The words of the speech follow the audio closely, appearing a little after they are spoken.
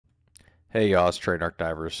Hey y'all, it's Trademark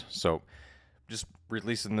Divers. So, just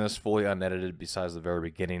releasing this fully unedited besides the very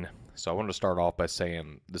beginning. So I wanted to start off by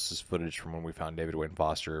saying this is footage from when we found David Wayne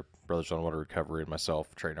Foster, Brothers on Water Recovery, and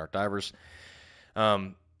myself, Trademark Divers.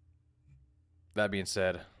 That being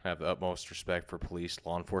said, I have the utmost respect for police,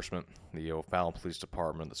 law enforcement, the O'Fallon Police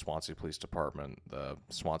Department, the Swansea Police Department, the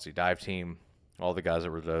Swansea Dive Team, all the guys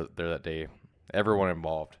that were there that day, everyone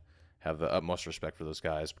involved. Have the utmost respect for those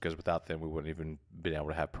guys, because without them we wouldn't even been able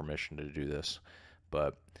to have permission to do this.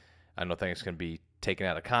 But I know things can be taken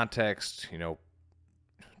out of context,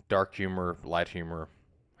 dark humor, light humor,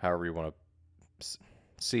 however you want to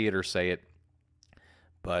see it or say it.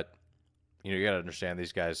 But you got to understand,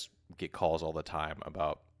 these guys get calls all the time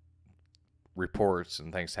about reports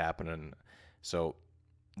and things happening, so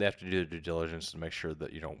they have to do their due diligence to make sure that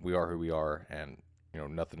we are who we are, and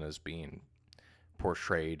nothing is being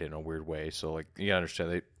portrayed in a weird way. So you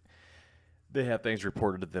understand, they have things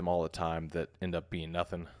reported to them all the time that end up being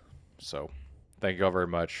nothing. So thank you all very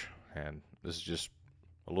much, and this is just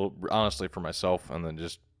a little honestly for myself, and then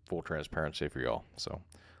just full transparency for y'all. So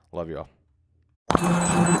love y'all.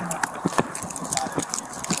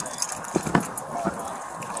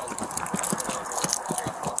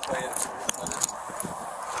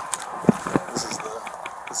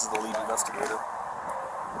 This is the lead investigator.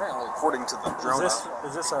 Apparently, according to the drone.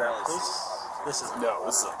 Is this a police? This is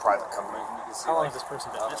a private company. How long has this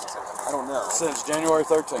person been missing? I don't know. Since January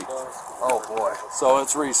 13th. Oh boy. So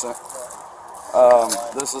it's recent.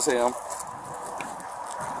 This is him.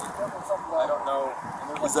 I don't know.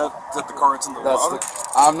 Is that the car that's in the water?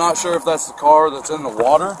 I'm not sure if that's the car that's in the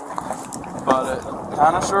water, but it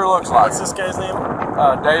kind of sure looks like What's this guy's name?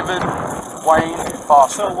 David Wayne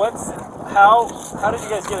Foster. So how did you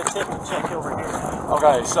guys get a tip to check over here?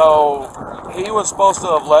 Okay, so he was supposed to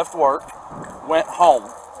have left work, went home,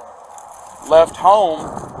 left home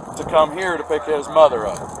to come here to pick his mother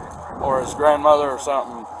up, or his grandmother or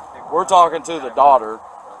something. We're talking to the daughter,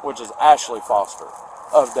 which is Ashley Foster,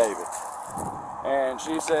 of David. And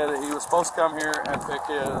she said that he was supposed to come here and pick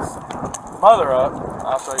his mother up.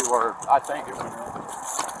 I'll show you where I think it went.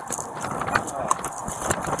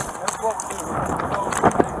 That's what we do.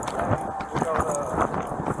 We go to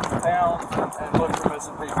towns and look for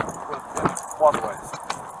missing people with waterways.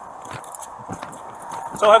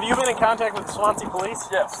 So have you been in contact with the Swansea Police?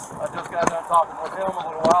 Yes, I just got done talking with him a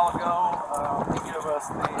little while ago. He gave us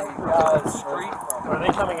the guy's street. Are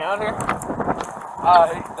they coming out here?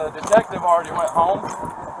 The detective already went home.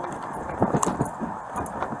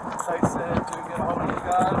 They said to get a hold of you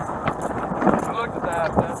guys. We looked at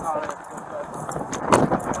that, but that's not it.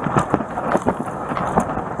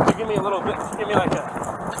 If you give me a little bit, if you give me like a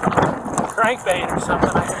crankbait or something,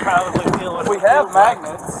 I can probably feel it. We have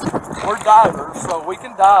magnets. We're divers, so we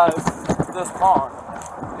can dive this pond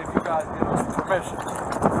if you guys give us permission.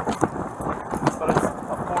 But it's,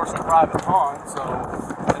 of course, a private pond, so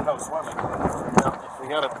there's no swimming. If we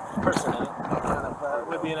got a person in it, it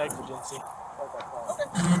would be an exigency. Okay.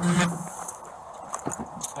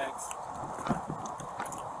 Thanks.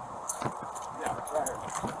 Yeah, right here.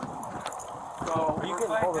 So You can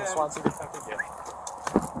hold the Swansea detective. Yeah.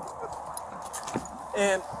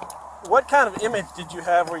 And what kind of image did you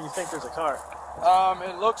have where you think there's a car?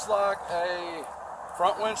 It looks like a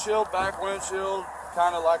front windshield, back windshield,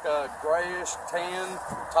 kind of like a grayish tan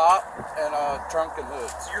top, and a trunk and hood.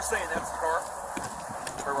 So you're saying that's the car?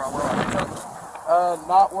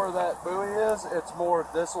 Not where that buoy is. It's more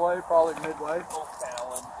this way, probably midway.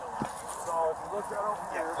 O'Fallon. So if you look right over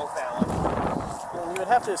here, O'Fallon. Well, you would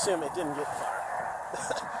have to assume it didn't get far.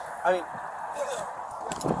 I mean,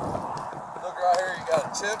 look right here. You got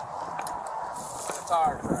a chip and a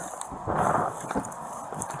tire track.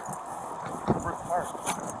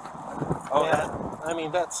 oh yeah. I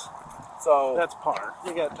mean that's par.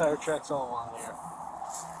 You got tire tracks all along here.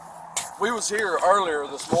 We was here earlier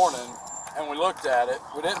this morning, and we looked at it.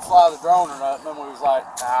 We didn't fly the drone or nothing, and we was like,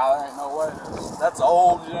 nah, there ain't no way. That's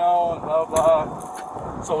old, and blah,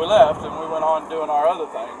 blah. So we left, and we went on doing our other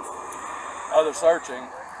things, other searching.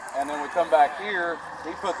 And then we come back here,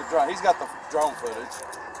 he put the drone, he's got the drone footage,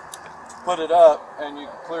 put it up, and you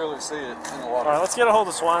can clearly see it in the water. All right, let's get a hold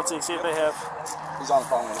of Swansea, see if they have. He's on the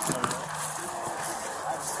phone with him.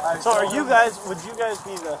 So would you guys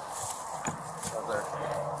be the... Right there.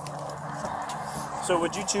 So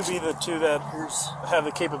would you two be the two that have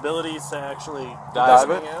the capabilities to actually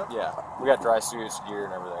Dive it? out? Yeah, we got dry suits, gear,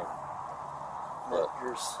 and everything.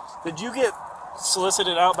 Did you get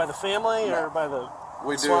solicited out by the family or by the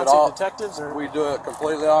We do Swansea it all. detectives? Or? We do it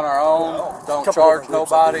completely on our own. Don't Couple charge different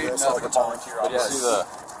groups that nobody. do this, Nothing. like a volunteer Yes.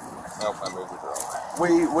 Nope, I moved the drone.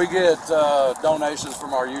 We get donations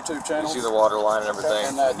from our YouTube You channel. see the water line and everything.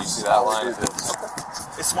 And And you see that line?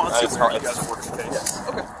 It's Swansea It's where hard- you guys work in case. Yes.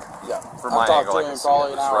 Okay. Yeah. From I my talked angle, to I him can see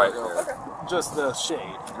probably it. an It's hour right ago. there. Just the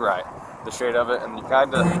shade. Right. The shade of it, and you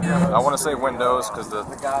kind of, I want to say windows because the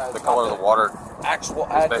color of the water Actual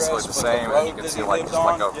is address basically the for same, the and you road can that see he like lived just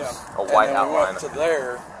like on. a white and then we outline. went to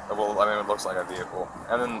there. Well, I mean, it looks like a vehicle.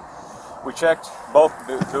 And then we checked both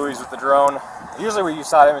buoys with the drone. Usually we use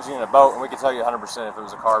side imaging in a boat, and we can tell you 100% if it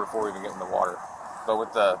was a car before we even get in the water. But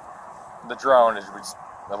with the drone, it's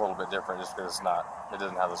a little bit different just because it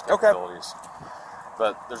doesn't have those capabilities.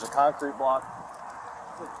 But there's a concrete block,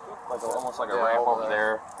 like almost like a ramp over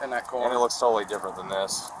there, in that and corner. it looks totally different than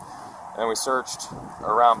this. And we searched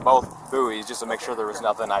around both buoys just to make sure there was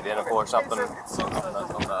nothing identical or something on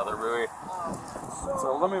the other buoy.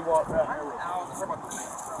 So let me walk down here with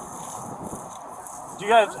Do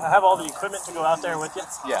you guys have all the equipment to go out there with you?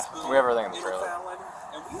 Yeah, we have everything in the trailer.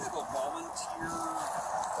 And we have a volunteer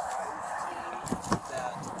team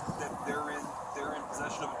that they're in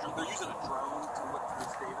possession of a drone. They're using a drone to look for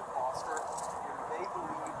this David Foster, and they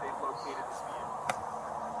believe they've located this vehicle.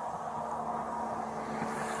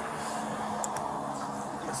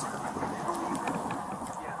 Yes, sir. They believe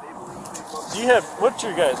they've located. Do you have, what's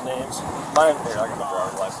your guys' names? Mine here, I got my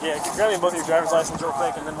driver's license. Yeah, grab me both of your driver's license real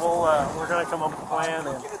quick, and then we're gonna come up with a plan.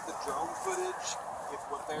 And Looking at the drone footage,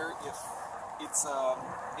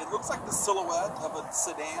 it looks like the silhouette of a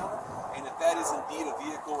sedan, and if that is indeed a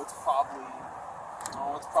vehicle, it's probably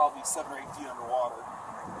 7 or 8 feet underwater.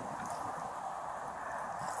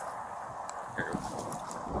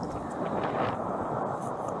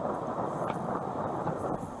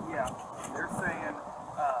 Yeah, they're saying.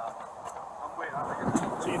 I'm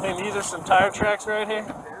waiting. so you think these are some tire tracks right here?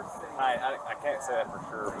 I can't say that for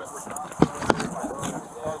sure, but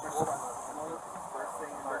They're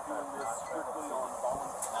saying they're doing this strictly on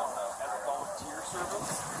as a volunteer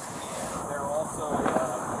service, and they're also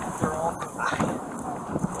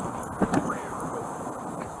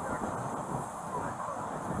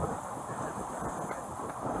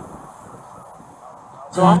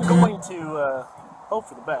So I'm going to hope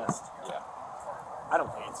for the best. yeah. I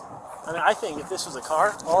don't think it's. I mean, I think if this was a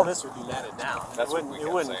car, all this would be matted down. That's what It we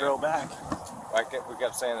kept wouldn't saying. grow back. We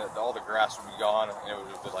kept saying that all the grass would be gone, and it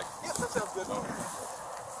would be like, yeah, that sounds good.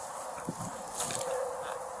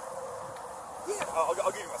 Yeah,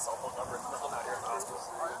 I'll give you my cell phone number. I'm out here in the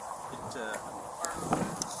hospital.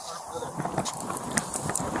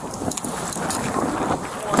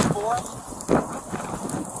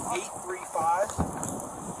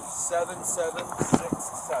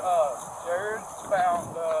 Jared found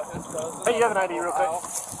his cousin. Hey, you have an ID real quick?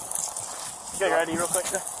 You got your ID real quick,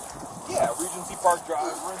 sir? Yeah, Regency Park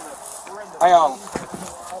Drive. We're in the Hang on.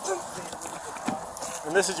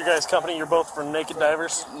 And this is your guys' company. You're both from Naked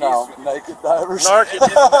Divers. No, naked divers. Narc.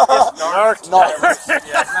 Narc. Divers.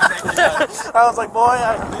 I was like, boy,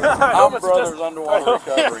 I hope I'm it's Brothers just, Underwater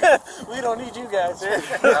Recovery. we don't need you guys here.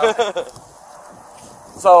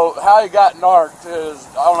 So how he got narked is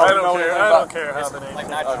I don't know. I if you know don't care. anything I about- don't care how the name. like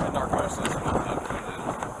narcosis.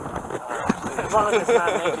 As long as it's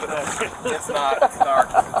not naked divers. It's not. It's dark.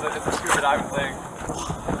 It's a scuba diving thing.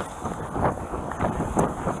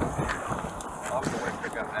 I'll have to wait to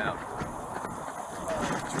pick up now.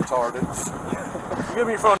 Retarded. Give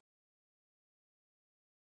me your phone.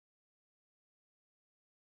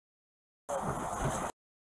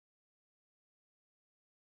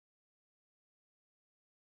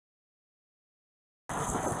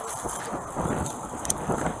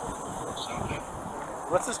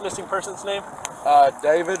 What's this missing person's name?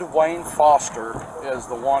 David Wayne Foster is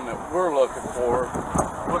the one that we're looking for.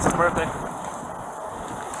 What's his birthday?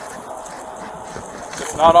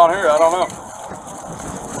 It's not on here. I don't know.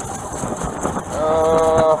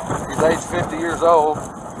 He's age 50 years old.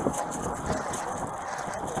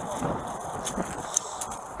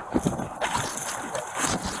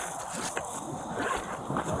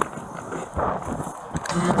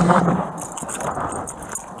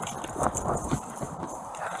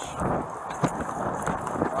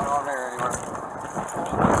 Not on there anywhere.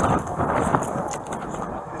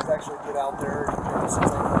 Is actually get out there and just take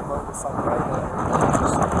a boat with some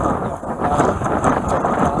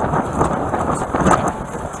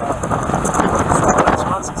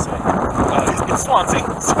Swansea say. It's Swansea.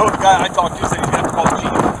 So the guy I talked to said he's going to call the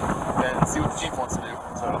chief and see what the chief wants to do.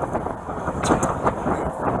 So.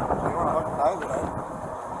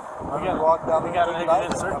 We got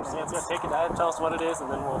aggravated circumstance. Yeah, take it out, tell us what it is, and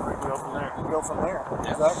then we'll go from there. Go from there.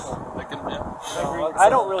 Yeah. Exactly. They can, I agree. like I I said-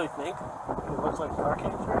 don't really think it looks like a car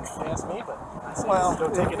came through, if you ask me, but I say Well, go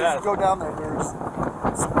take if it out. you go down there, there's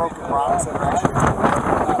some broken rocks that are actually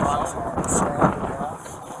rocks that are standing down.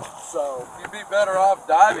 So, You'd be better off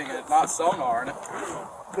diving it, not sonaring it.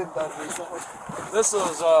 been done recently. This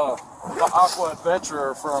is the Aqua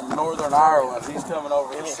Adventurer from Northern Ireland. He's coming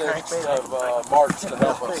over the 6th of March to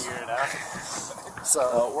help us. Figure it out.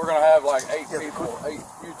 So, We're going to have like 8 people, 8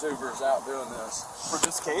 YouTubers out doing this. For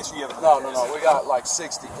this case, or you have No, we got like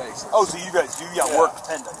 60 cases. Oh, so you guys got work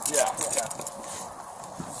pending. Yeah.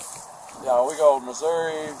 Yeah, we go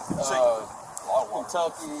Missouri,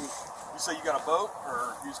 Kentucky. You say you got a boat,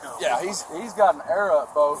 or you just gonna? Yeah, he's got an air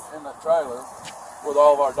up boat in the trailer with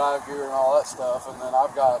all of our dive gear and all that stuff, and then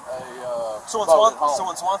I've got a So when, boat at home. so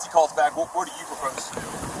when Swansea calls back, what do you propose to do?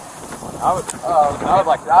 I would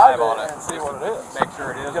like to dive dive on it it and see what it is. Make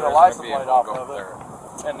sure it is. Get a or it's license gonna be plate able to off go of from it, there.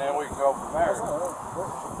 and then we can go from there.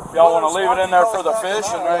 If y'all want to leave it in there for the fish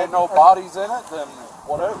and there ain't no bodies in it, then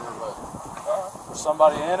whatever. But there's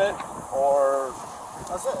somebody in it, or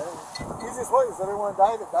that's it. Easiest way is everyone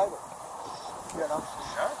dive it. You know?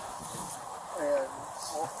 And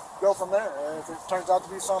we'll go from there. And if it turns out to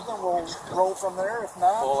be something, we'll roll from there. If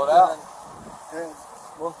not, Pull it out. And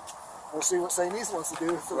we'll see what St. East wants to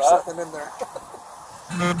do if there's Right. something in there.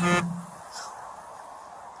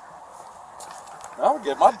 I would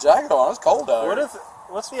get my jacket on. It's cold out What here. if?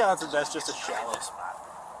 What's the odds that that's just a shallow spot?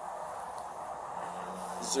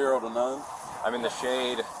 0 to none. I mean, the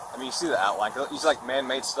shade. I mean, you see the outline. You see, like,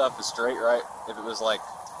 man-made stuff is straight, right? If it was like,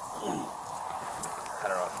 I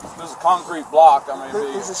don't know. This is a concrete block. I mean,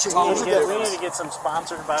 There's a shade. We There's need, a to get, we difference. need to get some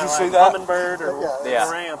sponsored by Did you see like that? Humminbird or Yeah.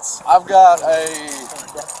 Marantz. I've got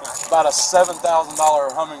about a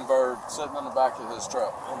 $7,000 hummingbird sitting in the back of his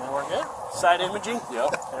truck. And then we're good. Side imaging.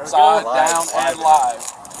 Yep. There we Side, go. down, and live.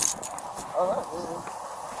 All right.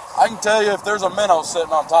 I can tell you if there's a minnow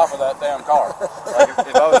sitting on top of that damn car. Like,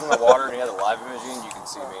 if I was in the water and he had the live imaging, you can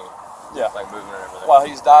see me, Yeah. like, moving and everything. While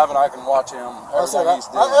he's diving, I can watch him. I said, Everything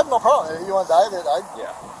he's I doing. have no problem. If you want to dive it, Yeah. We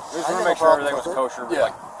I just want got to no make sure problem everything was with it. kosher, but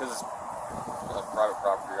Yeah. like, because it's like private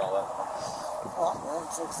property and all that. well,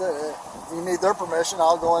 like I said, if you need their permission,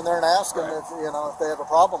 I'll go in there and ask them if if they have a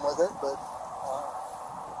problem with it. But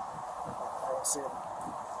I don't see them.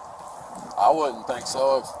 I wouldn't think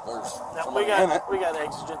so if there's No, somebody in it. we got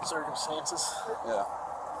exigent circumstances. Yeah.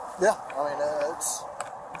 Yeah, I mean it's.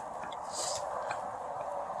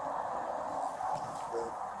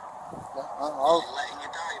 But, I'll, You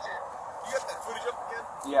got that footage up again?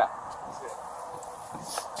 Yeah.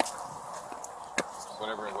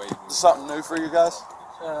 Whatever way you Is something new for you guys?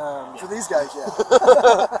 for these guys, yeah.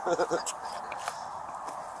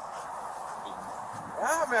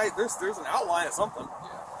 Yeah, I mean, there's an outline of something.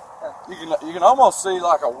 You can almost see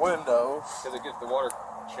like a window. Because it gets the water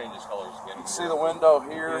changes colors again. You can see the window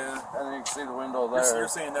here, Yeah. and then you can see the window You're there.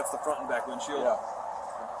 saying that's the front and back windshield? Yeah.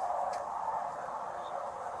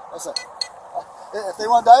 That's it. If they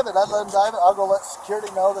want to dive it, I'd let them dive it. I'll go let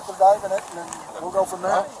security know that they're diving it, and then we'll go from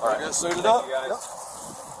there. All right, get suited up. You guys.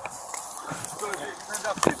 So if it turns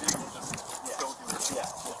out to be a vehicle, just don't do it. Yeah.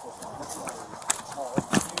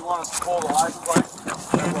 You want us to pull the license plate?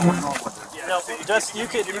 No, just you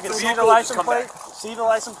can the see vehicle, the license come plate. back. See the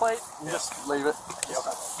license plate. And just Leave it. you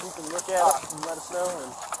can look at it and let us know.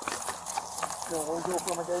 And We'll go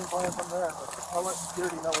from a game plan from there. But I'll let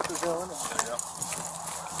security know what they're doing. And,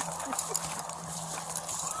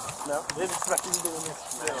 no, didn't expect you doing this.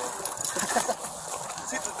 No.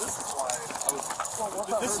 See, this is why I was.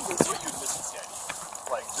 This is what you miss this game.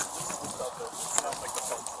 Like, this is the stuff that sounds like the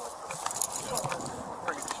film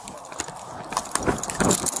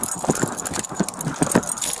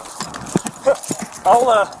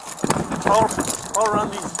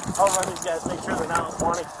I'll run these guys. Make sure they're not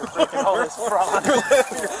wanting to freaking all this fraud.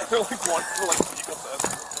 They're like one for like vehicle theft.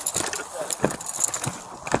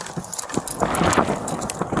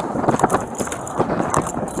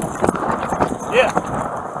 Yeah.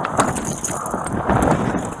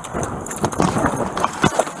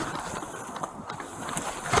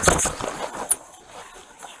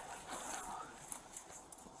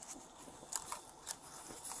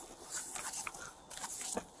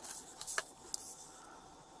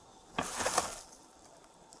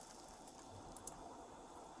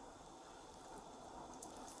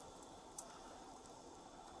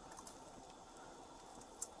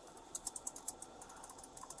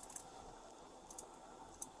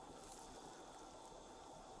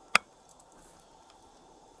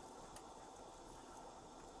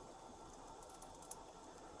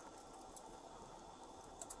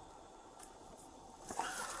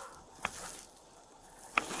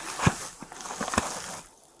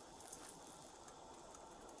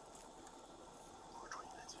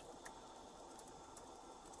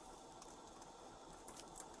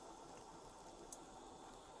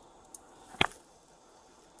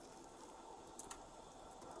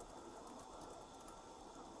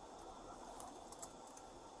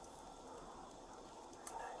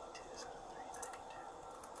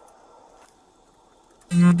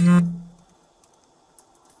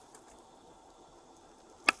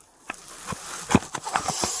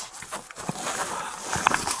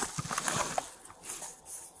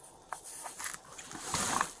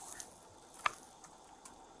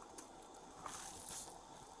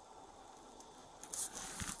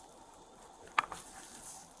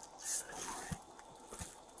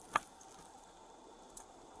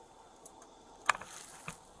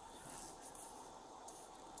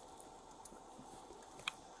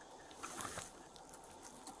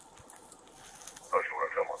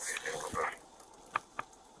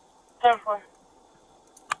 10-4.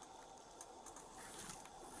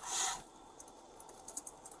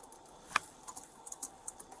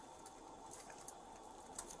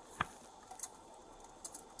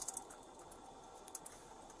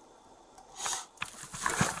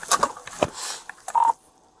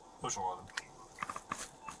 Push 11.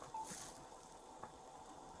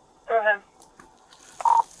 Go ahead.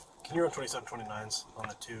 Can you run 2729s on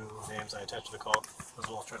the two names I attached to the call, as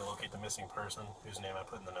well as try to locate the missing person whose name I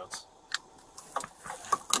put in the notes?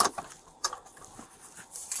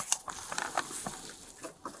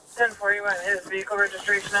 You want his vehicle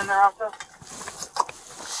registration in there also?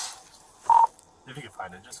 If you can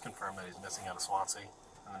find it, just confirm that he's missing out of Swansea,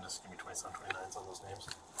 and then just give me 2729s on those names.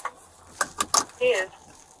 He is.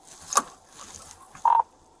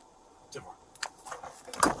 10-4.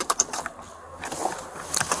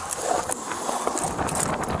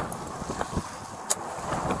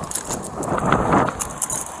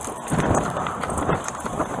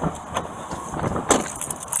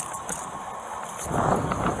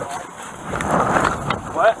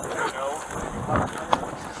 What?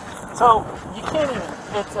 So you can't even.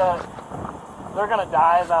 It's they're gonna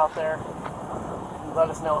dive out there. And let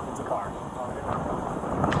us know if it's a car.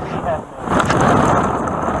 We have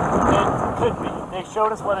no. It could be. They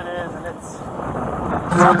showed us what it is, and it's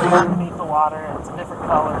something underneath the water. And it's a different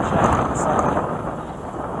color, shining in the sun.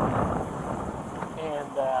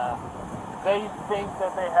 And they think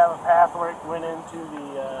that they have a path where it went into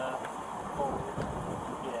the.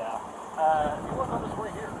 He wasn't on his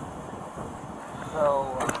way here. So,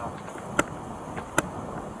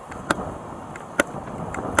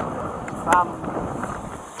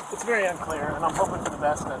 it's very unclear, and I'm hoping for the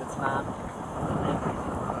best that it's not.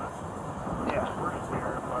 Yeah, we're just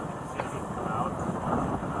here, but as soon as he can come out,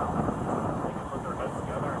 they can put their heads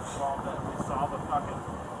together and solve that. We solve a fucking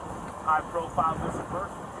high-profile missing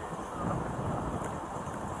person.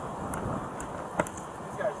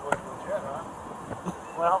 These guys look legit, huh?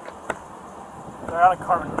 Well, they're out of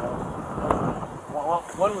Carbondale.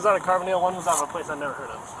 One was out of Carbondale, one was out of a place I've never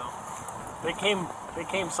heard of. So they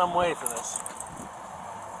came some way for this.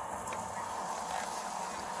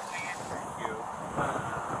 Thank you.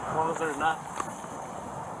 As long as they're not.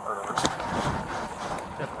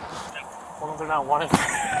 As long as they're not wanting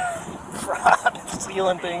fraud,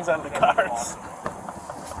 stealing things out of the cars.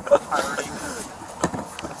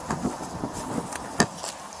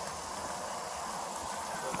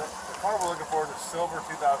 The car we're looking for is a silver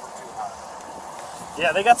 2002 Honda.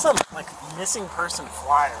 Yeah, they got some like missing person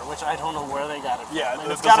flyer, which I don't know where they got it from. Yeah, I mean,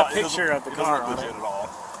 it's got a picture of the car on legit it. at all.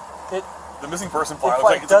 It The missing person flyer It looks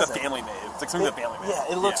like like it's like a doesn't. family made. It's like something that family made. Yeah,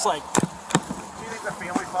 it looks like. Do you think the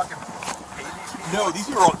family fucking paid these people? No, these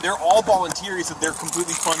people they're all volunteers, so they're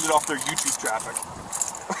completely funded off their YouTube traffic.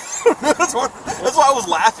 that's why I was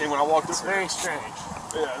laughing when I walked It's up. very strange.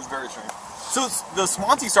 Yeah, it's very strange. So the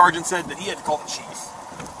Swansea sergeant said that he had to call the chief.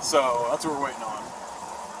 So that's what we're waiting on.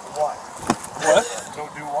 What? What? Go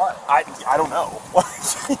do what? I don't know.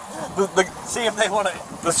 See if they want to.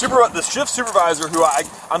 The shift supervisor, who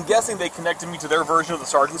I'm guessing they connected me to their version of the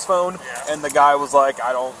sergeant's phone, and the guy was like,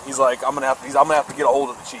 he's like, I'm gonna have to get a hold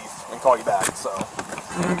of the chief and call you back. So. I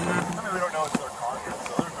mean, we don't know it's their car yet,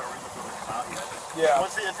 so there's no reason for them to come out yet. Yeah.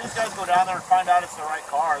 Once if these guys go down there and find out it's the right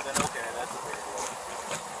car, then okay, that's a big deal.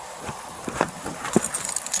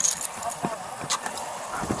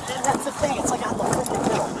 And that's the thing. It's like out the freaking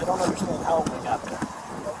middle. I don't understand how they got there.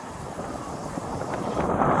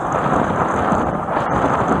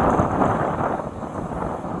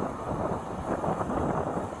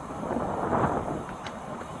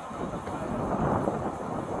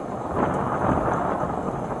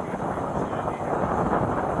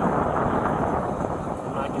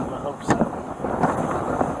 I'm not getting my hopes up.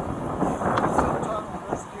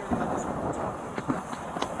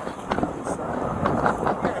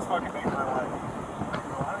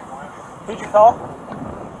 Who'd you call?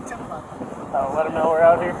 Let him know we're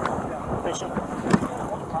out here fishing.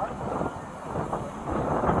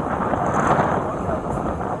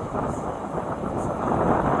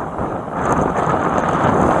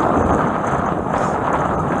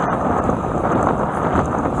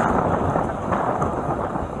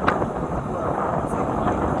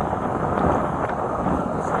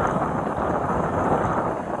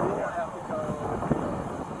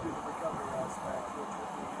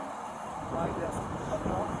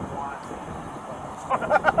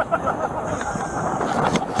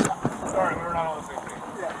 Sorry, we were not on the same page.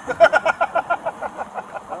 Yeah.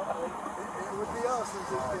 Well, it would be us, it's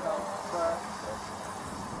just, you know, but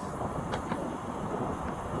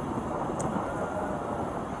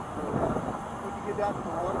we could get down to the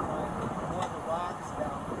water line, one of the rocks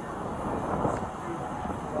down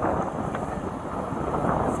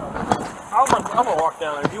I'm gonna walk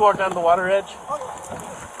down there. If you walk down to the water edge.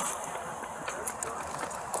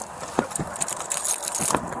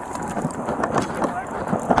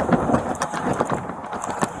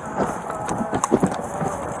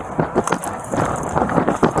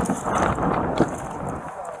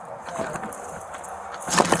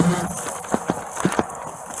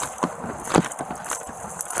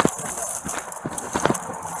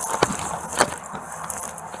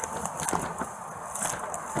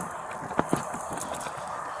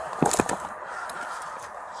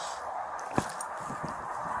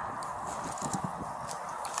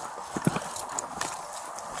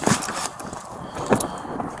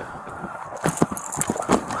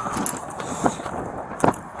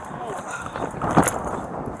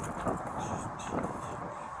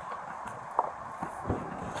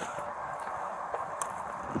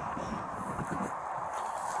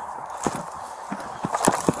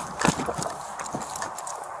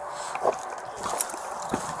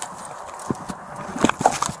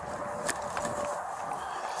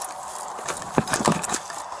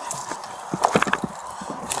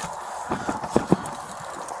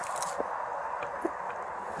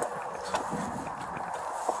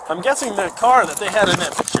 I'm guessing the car that they had in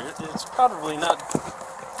that picture is probably not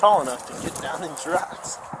tall enough to get down these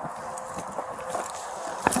rocks.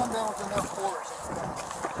 come down with enough force.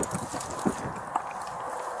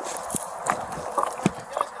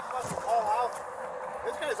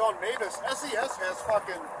 This guy's on Mavis. SES has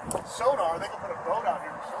fucking sonar. They can put a boat out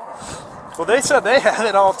here with sonar. Well, they said they had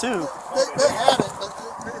it all too. They had it, but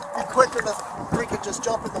it'd be quicker to freaking just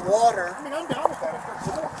jump in the water. I mean, I'm down with that. If they're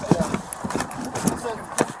cool. Yeah.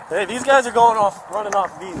 Hey, these guys are going off, running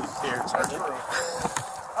off views here. That's true.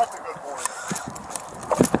 That's a good point.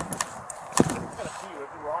 Got a few. If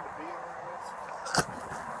you were on the beam,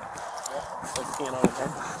 Like peeing on a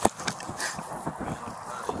tent.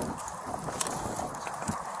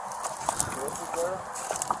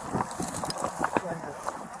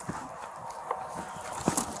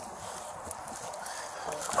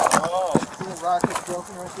 Oh, see the rock is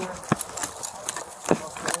broken right there?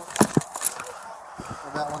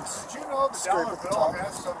 And that one's Did you know the scraped dollar at the bill top.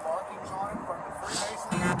 has some markings on it from the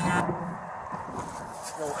Freemasons?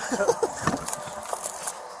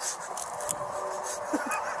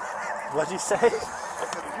 What'd you say? I said,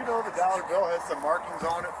 did you know the dollar bill has some markings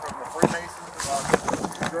on it from the Freemasons about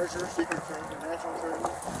treasure, secret treasure, national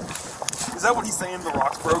treasure? Is that what he's saying? The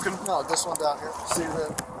rock's broken? No, this one down here. See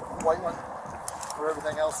the white one? Where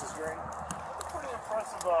everything else is green? Pretty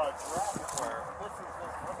impressive Jurassic Square. This is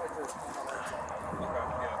this one right there.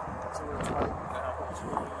 Okay, yeah. See where it's white? It's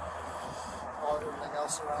green. All everything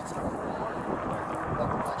else around is green.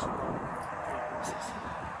 Nothing actually broken.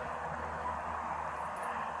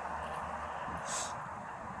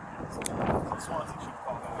 Swansea should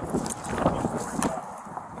call that.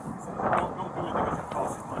 Don't do anything that's going to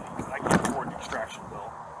cost you money, because I can't afford the extraction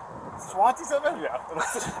bill. Swansea said that? Yeah.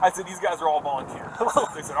 I said, these guys are all volunteer.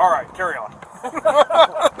 They said, all right, carry on.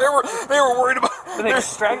 they were worried about.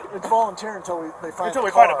 It's volunteer until they find Until the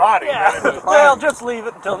we find a car. body. Yeah. Then it- Well, just leave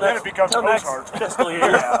it until then next, it becomes until next Ozark. fiscal year.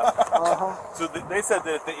 Uh-huh. So they said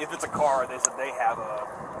that if it's a car, they said they have,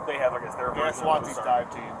 I guess, their Yeah, version of Swansea's Ozark.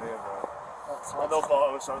 dive team. They have That's Well, they'll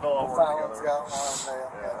all work Fallon's together. got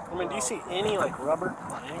one. I mean, do you see any like rubber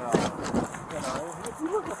on anything? You know, if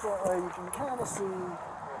you look at that way, you can kind of see.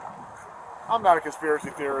 I'm not a conspiracy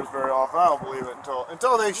theorist very often. I don't believe it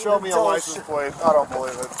until they show me a Until license plate. I don't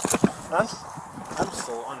believe it. I'm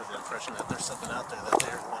still under the impression that there's something out there that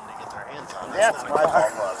they're wanting to get their hands on. That's not my a car.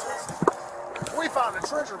 thought process. We found a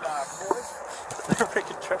treasure box, boys. They're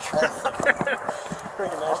freaking treasure.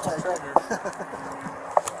 Freaking national treasure.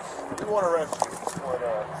 We want to rescue. But,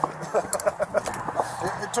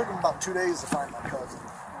 It took him about 2 days to find my cousin.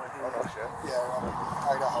 oh, no shit. Yeah, in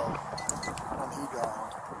Idaho, when he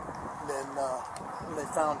drowned. Then when they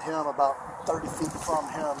found him about 30 feet from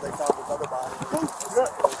him, they found another body.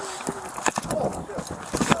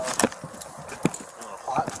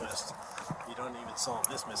 Plot twist. You don't even solve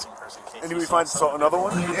this missing person case. And did we find another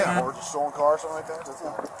one? Yeah, or just stolen car or something like that? That's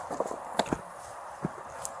not...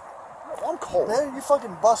 I'm cold. Man, you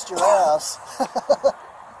fucking bust your ass.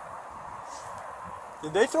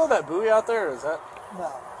 Did they throw that buoy out there, or is that?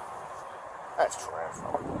 No. That's trash.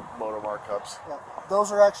 Motor mark cups. Yeah.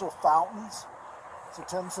 Those are actual fountains. So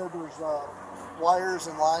Tim said there's wires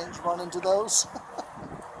and lines running to those.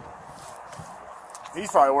 He's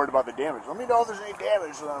probably worried about the damage. Let me know if there's any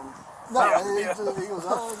damage. No, he goes,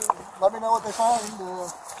 oh, let me know what they find.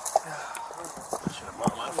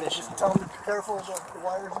 Just tell them to be careful of the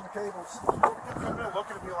wires and the cables. He kept coming in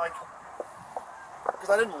looking at me like, because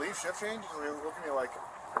I didn't leave shift change, so he was looking at me like,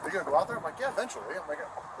 are you going to go out there? I'm like, yeah, eventually. I'm like,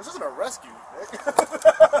 this isn't a rescue, Nick.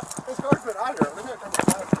 This car's been out here. I'm going to come to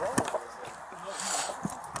the wrong with this thing.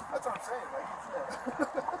 That's what I'm saying. Like,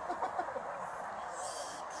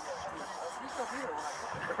 he's still here when I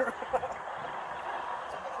get there.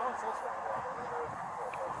 My car's so strong.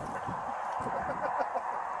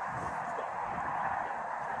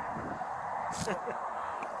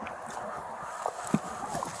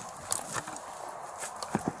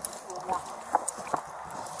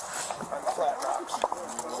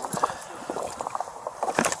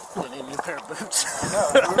 You need a new pair of boots.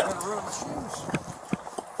 No, we're going to ruin the shoes.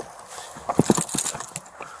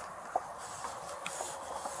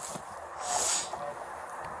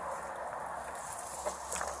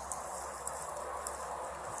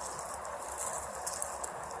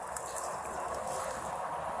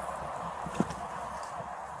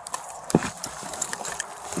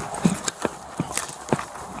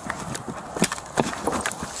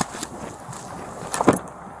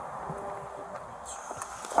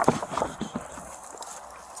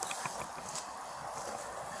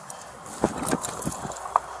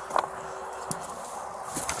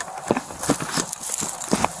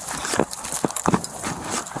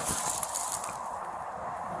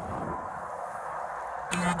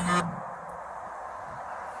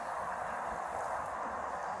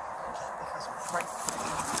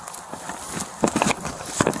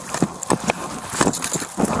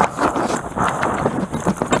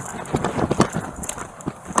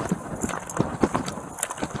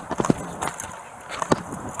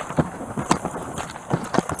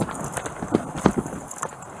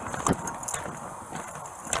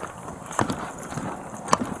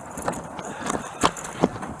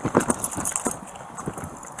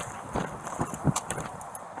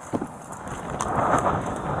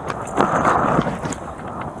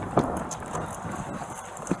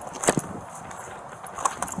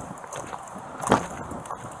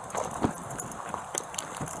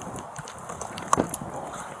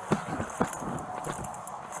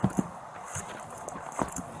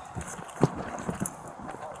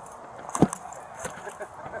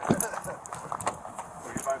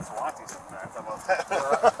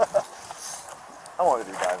 I want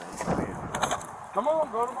to do diving. Come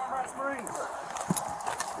on, go to Marmot Springs.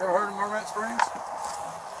 You ever heard of Marmot Springs?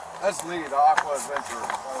 That's Lee, the Aqua Adventure.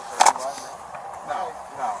 No.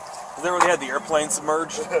 Is that where they had the airplane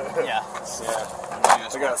submerged? Yeah. Yeah.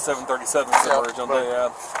 They got a 737 submerged on there, yeah.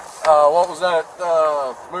 What was that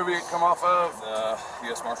movie it come off of?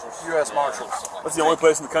 U.S. Marshals. U.S. Marshals. That's the only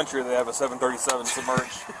place in the country that they have a 737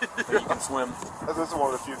 submerged that you can swim. This is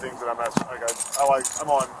one of the few things that I'm asking. I'm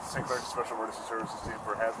on St. Clair's Special Emergency Services team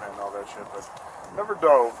for hazmat and all that shit, but never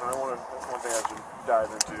dove, and that's one thing I should dive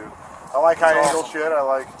into. I like high angle shit. I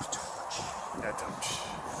like. Yeah,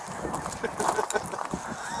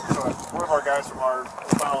 so one of our guys from our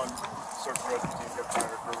Fallon search and rescue team kept trying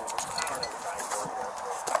to recruit me.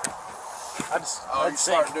 You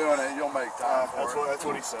start doing it, you'll make time for it. That's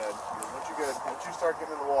what he said. Once you start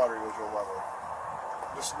getting in the water, you'll love it.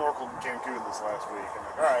 Just snorkeled in Cancun this last week. I'm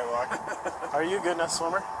like, all right, well, Are you a good enough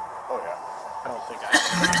swimmer? oh yeah. I don't think I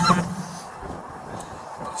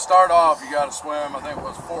To start off, you got to swim, I think it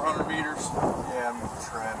was 400 meters, Yeah, I'm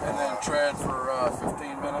tread. and then tread for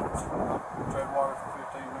 15 minutes. Tread water for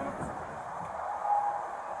 15 minutes.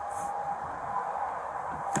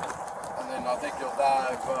 And then I think you'll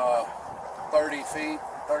dive 30 feet,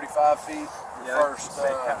 35 feet. First,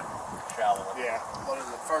 shallow. Yeah. what is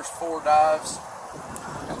it, first 4 dives,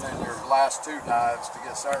 and then your last 2 dives to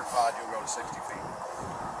get certified, you'll go to 60 feet.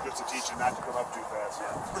 Just to teach you not to come up too fast.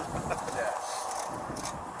 Yeah.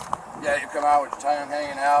 Yeah, you come out with your tongue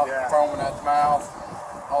hanging out, Yeah. foaming at the mouth,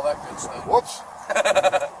 all that good stuff. Whoops.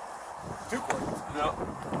 Too quick. Yep.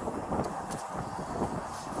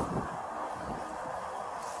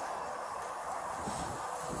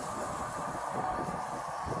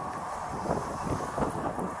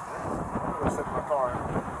 I'm gonna sit in my car and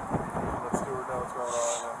let Stuart know what's going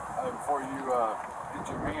on. Before you get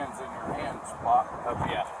your hands in your hand spot. Oh,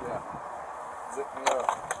 yeah. Yeah. Zip me up.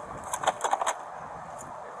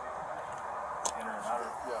 Inner and outer.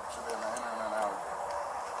 Yeah, should be in the inner and then outer.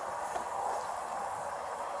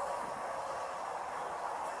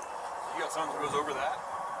 You got something that goes over that?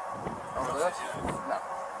 Over this? No.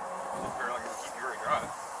 Apparently going to keep you very dry.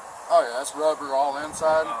 Oh yeah, that's rubber all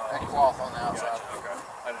inside and cloth on the outside. Gotcha. Okay.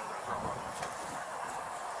 I didn't know there was wrong.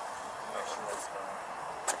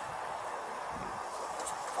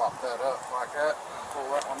 Pop that up like that and pull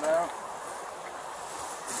that one down.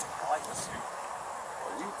 I like this suit.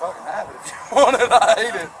 Well, you can fucking have it if you want it. I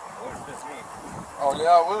hate it. It would fit me. Oh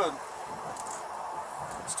yeah, I would.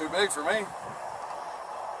 It's too big for me.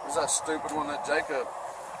 Where's that stupid one that Jacob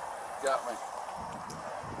got me?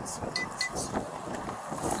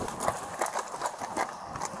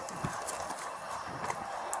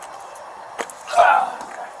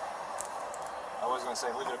 I was going to say,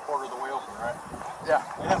 leave it a quarter of the way open, right? Yeah.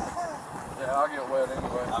 Yeah, I'll get wet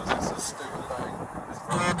anyway. I was going to It's a stupid thing.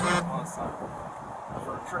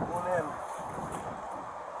 For a trickling in.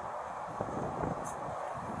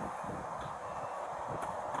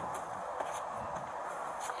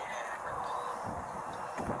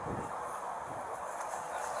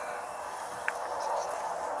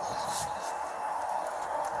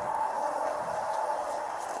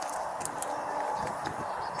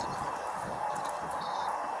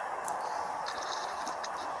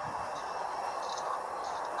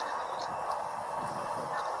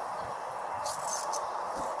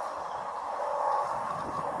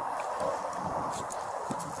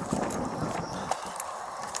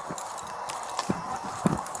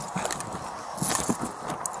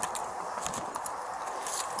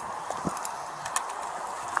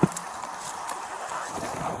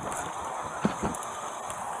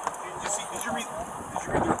 Did you read the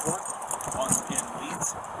report in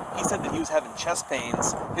Leeds? He said that he was having chest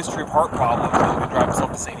pains, history of heart problems, and he would drive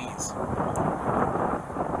himself to St. E's. So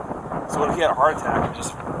what if he had a heart attack and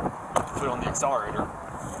just put it on the accelerator?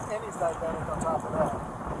 And he's diabetic on top of that.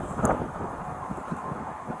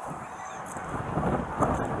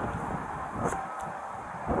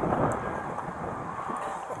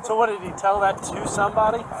 So what, did he tell that to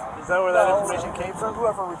somebody? Is that where that information came from?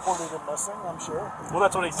 Whoever reported him missing, I'm sure. Well,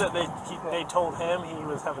 that's what he said. They told him he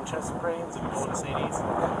was having chest pains and going to St. E's.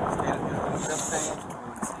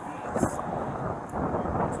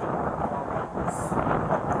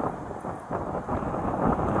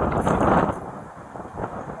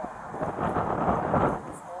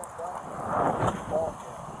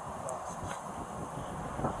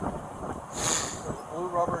 Blue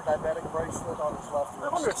rubber diabetic bracelet on his left I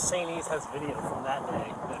wonder if wrist. St. E's has video from that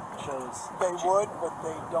day that shows They would, but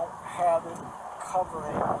they don't have it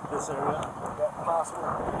covering this area. that possible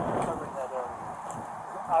covering that area.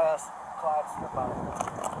 I asked Claps about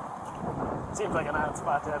it. Seems like an odd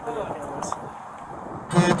spot to have video cameras.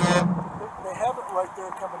 They have it right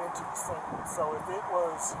there coming into the thing. So if it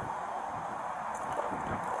was,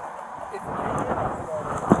 if it came in over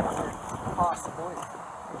that area, possibly.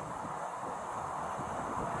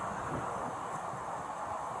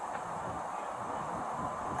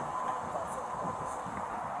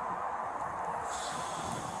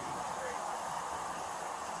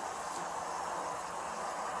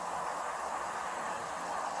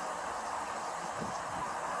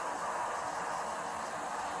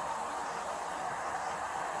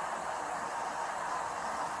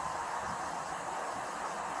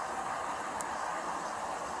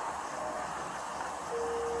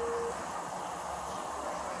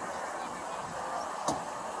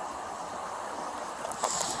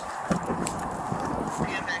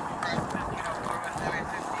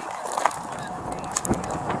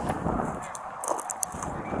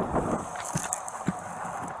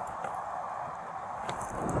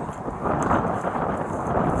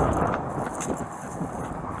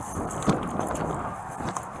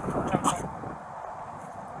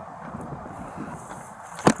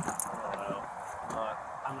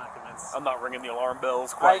 I'm not convinced. I'm not ringing the alarm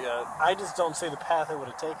bells quite yet. I just don't see the path it would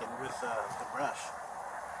have taken with the brush.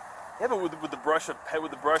 Yeah, but would the brush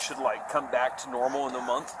should like come back to normal in a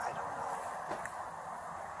month? I don't know.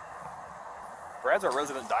 Brad's our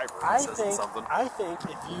resident diver. I think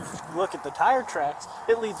if you look at the tire tracks,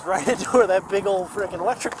 it leads right into where that big old freaking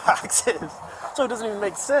electric box is. So it doesn't even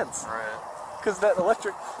make sense. Right. Because that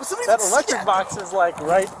electric somebody would see that, box though. is like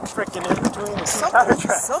right freaking in between the two tire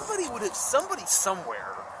tracks. Somebody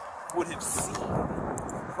somewhere would have seen,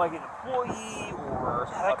 like an employee or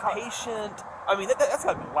a patient. I mean, that's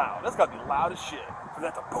gotta be loud. That's gotta be loud as shit. For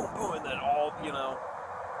that to boom, boom, and then all, you know.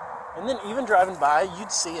 And then even driving by,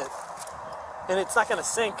 you'd see it. And it's not going to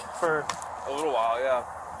sink for A little while, yeah.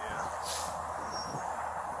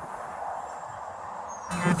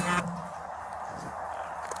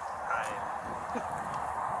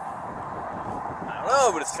 I don't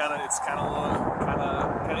know, but it's kind of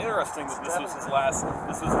interesting that this was his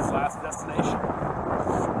last destination.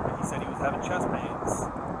 He said he was having chest pains,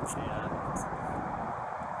 and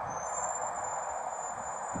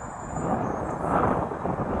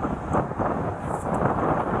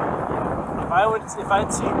If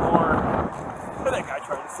I'd seen more. That guy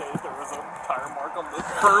tried to say that there was a tire mark on the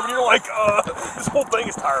curb, and you're like, this whole thing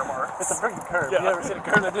is tire marks. It's a freaking curb. Yeah. You ever seen a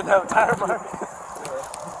curb that didn't have a tire mark?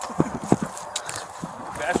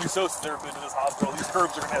 Ashley Sosa's never been to this hospital. These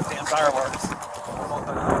curbs are gonna have damn tire marks.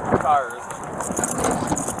 Tires.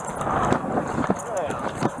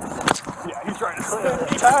 Yeah, he's trying to say that.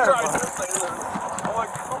 He's Tire trying marks. to say that. I'm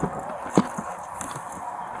like, come on.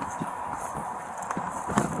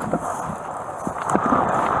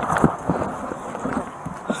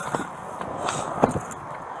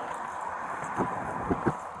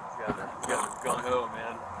 You guys are gung-ho,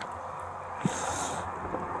 man.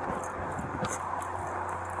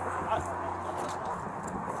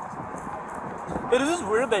 It is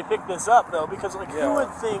weird they picked this up though, because like who would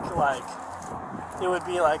think like it would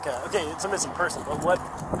be like okay, it's a missing person, but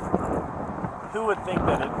who would think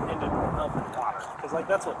that it ended up in water? Because like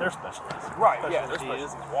that's what their specialty is. Right, yeah, their Specialty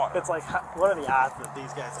specialty is water. It's like what are the odds that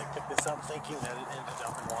these guys like picked this up thinking that it ended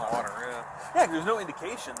up in water? Water, yeah. Yeah, there's no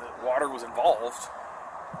indication that water was involved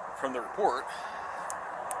from the report.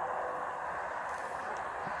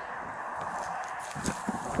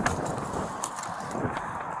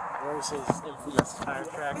 Where's his infamous tire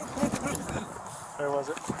track? Where was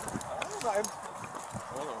it? I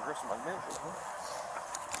don't know, where's my mental?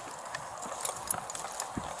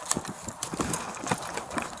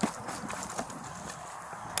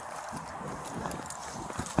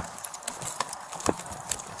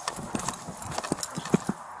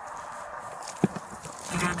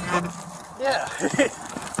 Yeah.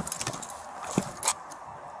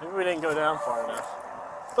 Maybe we didn't go down far enough.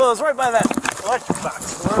 Well, it was right by that electric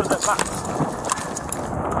box. Where was that box?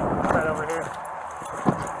 Right over here.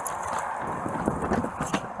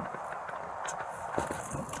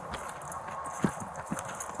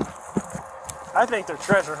 I think they're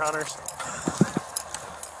treasure hunters.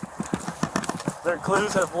 Their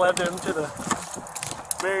clues have led them to the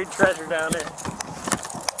buried treasure down there.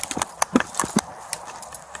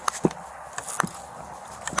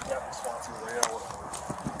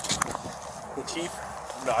 The chief?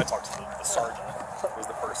 No, I talked to the sergeant. Was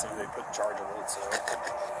the person who they put in charge of it, so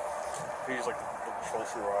he was like the patrol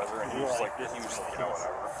supervisor, and he was like, whatever.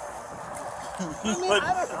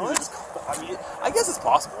 I don't know. I mean, I guess it's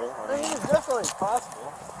possible. I mean, it's definitely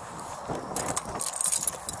possible.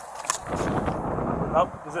 Oh,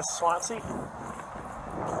 is this Swansea?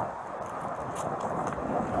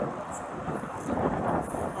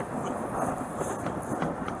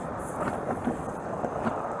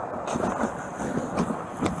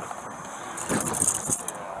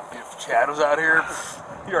 If Chad was out here,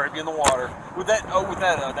 he'd already be in the water. With that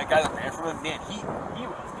guy that ran from him, man, he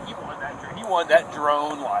won that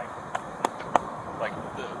drone like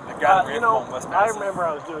the guy that ran from West I Madison. remember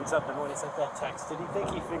I was doing something when he sent that text. Did he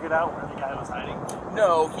think he figured out where the guy was hiding?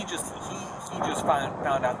 No, he just found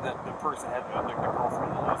out that the person had the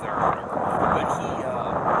girlfriend that lives there or whatever. But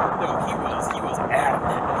he was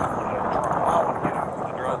adamant that he wanted a drone. I want to get out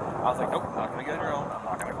with a drone. I was like, nope, I'm not gonna get a drone. I'm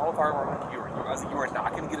not gonna call the fire department. I was like, you are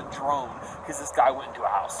not gonna get a drone because this guy went into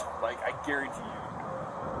a house. Like, I guarantee you.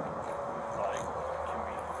 Like, can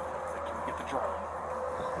we get the drone?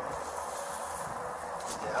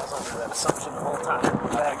 Yeah, I was under that assumption the whole time.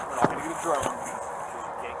 We're not gonna get a drone because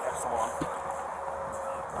you can't catch someone.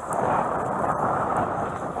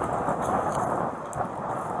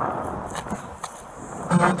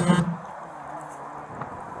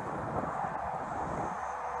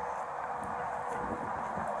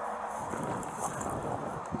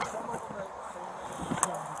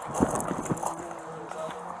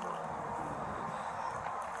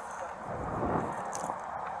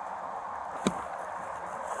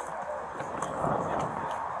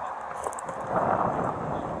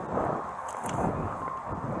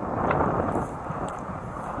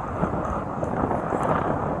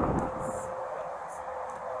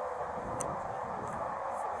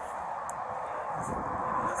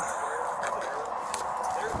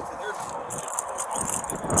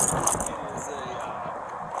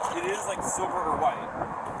 It is like silver or white.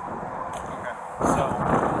 Okay. So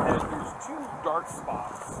there's two dark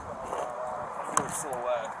spots in their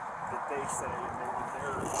silhouette that they say maybe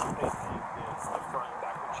they think is the front and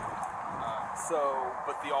back windshield.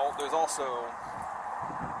 It's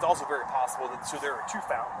also very possible that there are two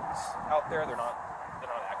fountains out there. They're not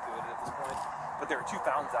activated at this point, but there are two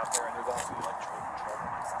fountains out there, and there's also electrical control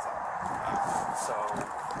devices out there. So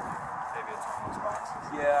maybe it's one of those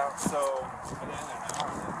boxes. Yeah. So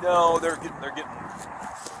no, they're getting.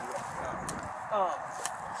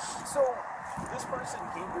 So this person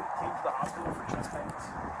came to the hospital for chest pains?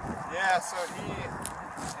 Yeah, so he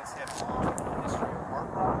had a long history of heart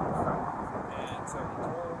problems. And so he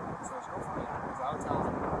told, so his girlfriend was out of town.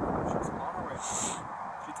 She was on her way.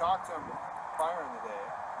 She talked to him prior in the day,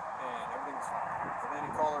 and everything was fine. And then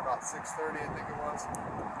he called her about 6:30, I think it was,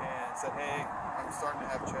 and said, hey, I'm starting to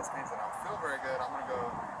have chest pains and I don't feel very good. I'm going to go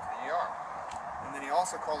to the ER. And then he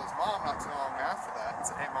also called his mom not too long after that and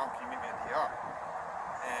said, hey, Mom, can you meet me at the ER?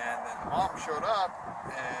 And then the mom showed up,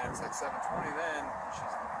 and it was like 7:20 then.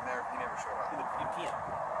 He never showed up. In PM.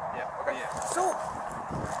 Yeah. Okay. Yeah. So,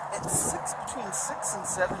 at between 6 and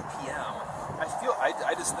 7 p.m.,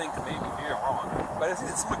 I just think maybe I'm wrong, but I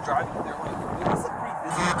think it's someone driving there like, it was like pretty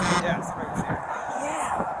busy. Yeah, it's pretty busy.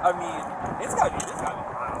 Yeah. I mean, it's gotta be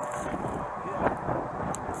wild. Yeah.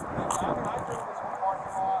 I drove this one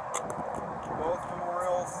parking lot, both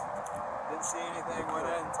memorials, didn't see anything, went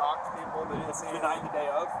in and talked to people, they didn't see The anything. day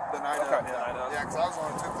of? The night Okay, of, the night of. yeah, because I was the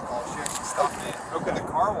one who took the call. She actually stopped me. Okay. The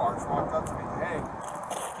car wash walked up to me, hey,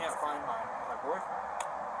 I can't find my boyfriend.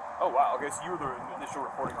 Oh wow. Okay, so you were the initial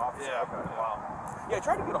reporting officer. Yeah. Okay. Wow. Yeah, I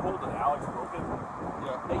tried to get a hold of Alex Broken.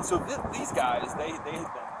 Yeah. So these guys, they had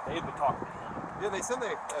been talking to him. Yeah, they said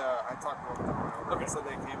I talked to them over. Okay. They said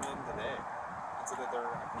they came in today and said that they're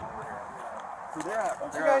going to come over here. Do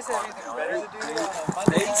you guys have anything better to do on a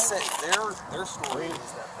Monday They night? say their story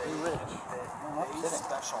is that they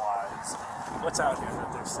specialize. What's out here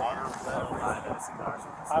that they're saying?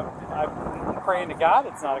 I'm praying to God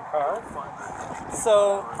it's not a car.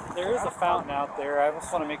 So there is a fountain out there. I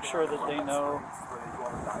just want to make sure that they know.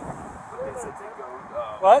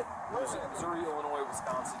 What? Missouri, Illinois,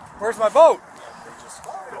 Wisconsin. Where's my boat? They just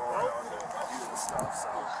go around and do this stuff. So.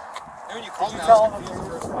 And when you call You me, tell I them was there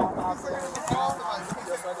was a fountain out there.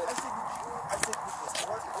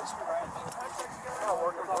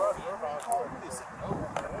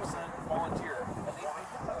 Volunteer. And they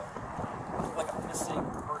like a missing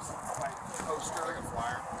person type poster. like a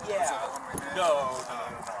flyer. Yeah. Is that the one we made? No.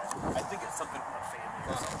 I think it's something from a family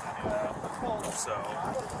or something.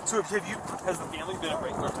 So has the family been in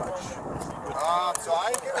regular touch? So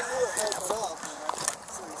I Get a little heads up.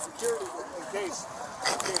 So security, in case I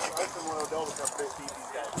from one Odell to come beat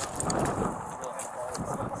these guys.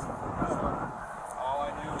 all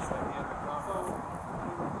I knew was that he had the combo.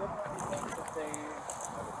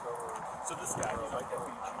 So this guy, he's like a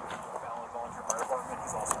BG, Fallon Volunteer Fire Department.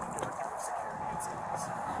 He's also the director of security and safety.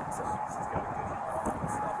 So he's got a good handle on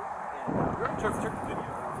this stuff. And we already took the video.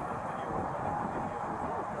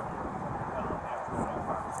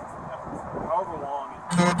 However long it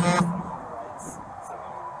takes. So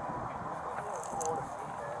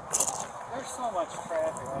There's so much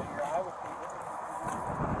traffic out here. I would think.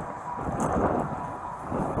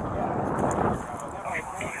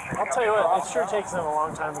 I'll tell you what, it sure takes them a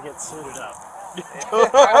long time to get suited up.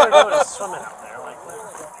 I would go to swimming out there like that.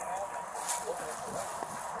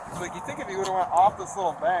 Like you think if you would have went off this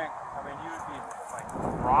little bank, I mean, you would be like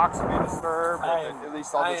rocks would be disturbed. At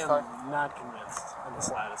least all I this am time. not convinced in the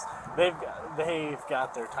slightest. They've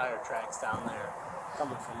got their tire tracks down there,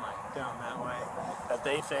 coming from like down that way, that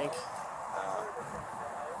they think.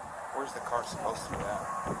 Where's the car supposed to be at?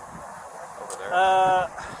 Over there.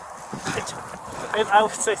 I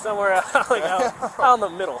would say somewhere like out in the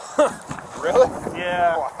middle. Really?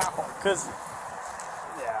 Yeah. Wow. Because,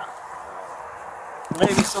 yeah.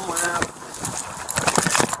 Maybe somewhere out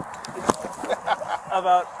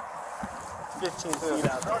about 15 feet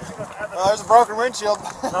out there. Well, there's a broken windshield.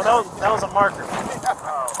 No, that was a marker.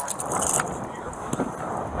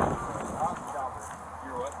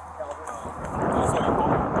 you're what?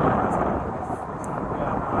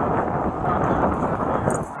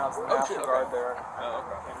 I was the National Guard there. Oh,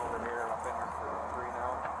 okay. Came over here. I've been here for 3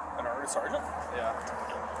 now. An artist sergeant? Yeah.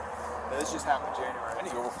 This just happened I January. need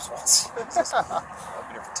to go over for Swansea. I've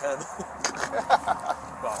been here for 10.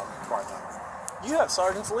 Well, part time. You have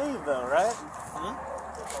sergeant's leave, though, right?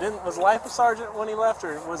 Was Life a sergeant when he left,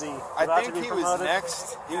 or was he I about think to be he was promoted?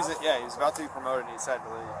 next. He was about to be promoted and he decided to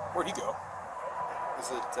leave. Where'd he go? Was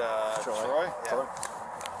it Troy. Troy? Yeah.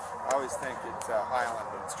 I always think it's Highland,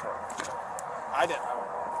 but it's Troy. I don't know.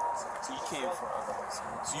 So you came from.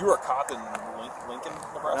 So you were a cop in Lincoln,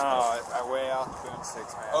 Nebraska? No, way out in Boone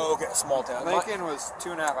 6, man. Oh, okay, a small town. Lincoln was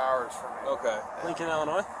 2.5 hours from me. Okay. Lincoln,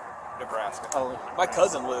 Illinois? Nebraska. Oh, My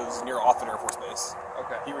cousin lives near Offutt Air Force Base.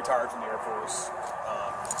 Okay. He retired from the Air Force.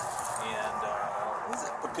 What is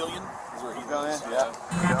it? Papillion is where he lives. Yeah.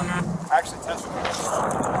 I actually tested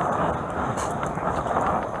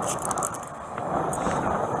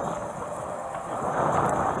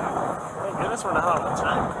Thank goodness we're not on the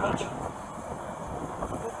time crunch.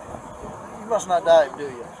 You must not dive, do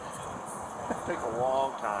you?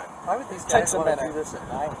 Why would these Takes guys a want to minute. do this at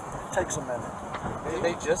night? Takes a minute. Did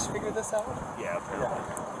they just figure this out? Yeah, apparently.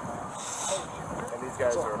 And these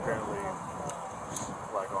guys are apparently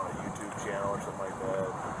like on a YouTube channel or something like that,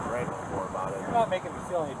 writing more about it. You're not making me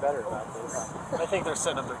feel any better about this. I think they're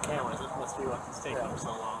setting up their cameras. It must be what's taking them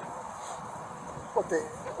so long. What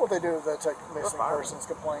they do is they take missing persons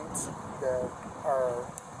complaints that are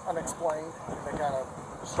unexplained, and they kind of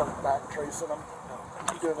start back tracing them,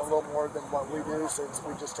 doing a little more than what we do, since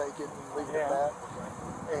we just take it and leave it at that.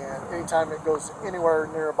 And anytime it goes anywhere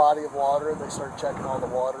near a body of water, they start checking all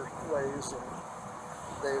the waterways, and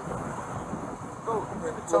they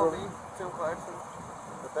Tell me, Tim Claxton,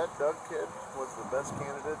 that Doug kid was the best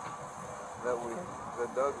candidate that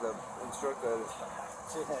Doug, the instructor,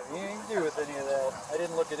 Didn't have anything to do with any of that. I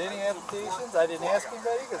didn't look at any applications. I didn't ask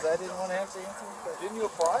anybody because I didn't want to have to answer any questions. didn't you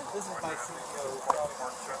apply? This is my CEO.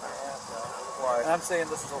 Why? And I'm saying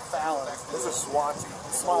this is O'Fallon. This is Swansea.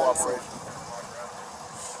 Small operation.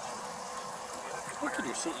 What could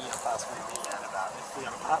your CEO possibly be mad about if we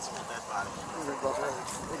got a possible dead body?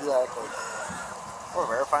 exactly. We're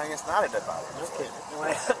verifying it's not a dead body. No kidding.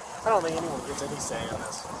 I don't think anyone gets any say in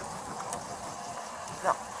this.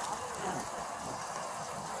 No.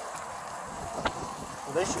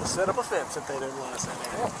 Well, they should set up a fence if they didn't want us in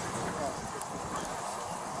there.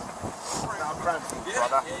 Now, crime scene,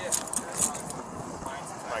 brother.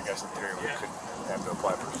 I guess in theory we could have to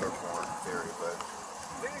apply for a search warrant in theory, but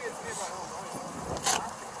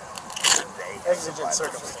Exigent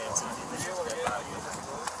circumstances.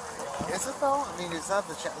 is it though? I mean, it's not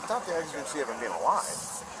the exigency of him being alive.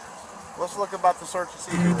 Let's look about the search and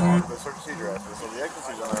seizure law, the search and seizure act. So the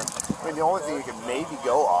exigencies on there. I mean, the only thing you can maybe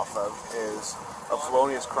go off of is a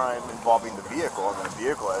felonious crime involving the vehicle, and then the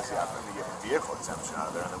vehicle has the opportunity to get a vehicle exemption out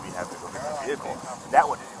of there, and then we have to go get the vehicle. That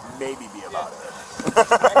would maybe be about it.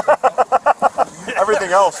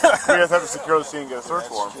 Everything else, we have to secure the scene and get a search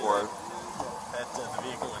warrant for it. That's the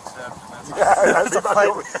vehicle exception. Yeah, that's about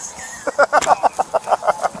it.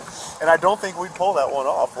 And I don't think we'd pull that one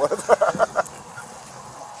off. I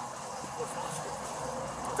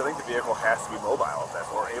think the vehicle has to be mobile at that,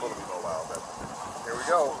 or able to be mobile at that. Here we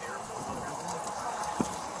go.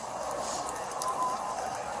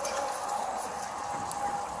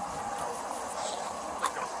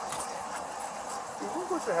 Do you think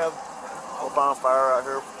we should have a bonfire out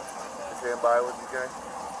here to stand by with you guys?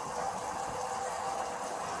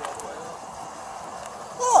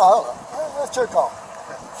 Oh, that's your call.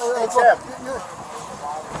 Hey, Tim.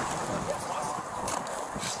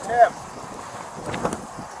 Tim.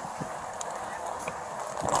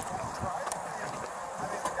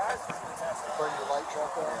 Bring your light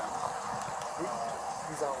truck up.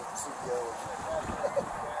 He's on with the CEO.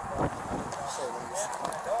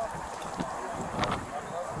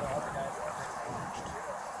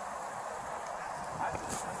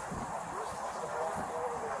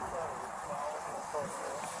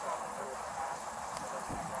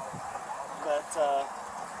 So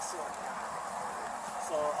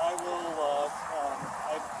So I will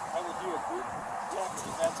do a group text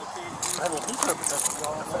if that's okay to do. I mean, he's representing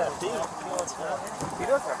y'all for that deal. You know what's going on here? He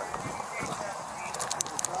does have it.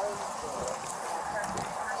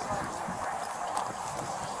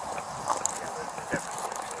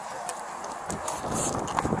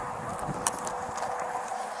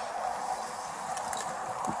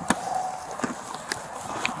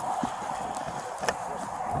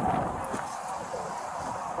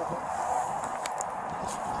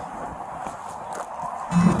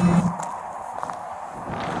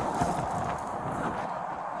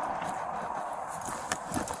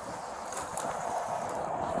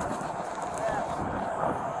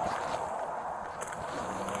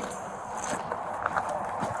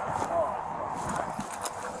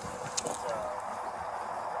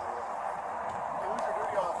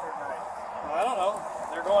 I don't know.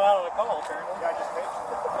 They're going out on a call apparently. Yeah, I just mentioned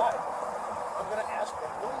it. Why? I'm going to ask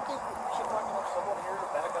them. Don't you think we should fucking have someone here to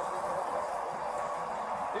back up these guys?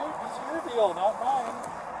 Dude, it's your deal, not mine.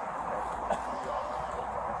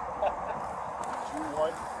 Do you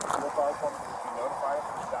want your fire department to be notified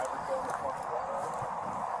if the diver going to the water?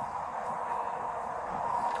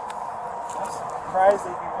 I'm surprised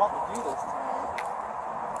they'd be wanting to do this tonight.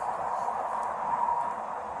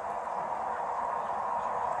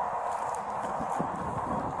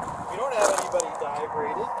 We don't have anybody dive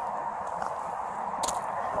rated.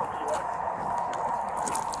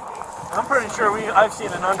 I'm pretty sure I've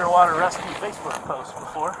seen an underwater rescue Facebook post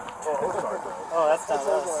before. Oh, that's not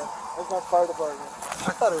us. that's not fire department.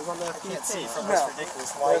 I thought it was on that I can't see from No. this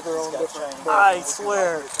ridiculous They light. have their He's own got different. shiny- I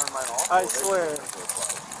swear. I swear.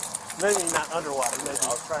 Maybe not underwater, maybe I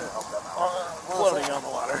was trying to help them out. floating on the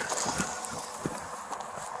water.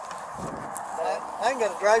 I ain't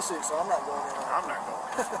got a dry suit, so I'm not going in. I'm not going.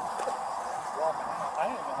 I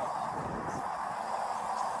don't know.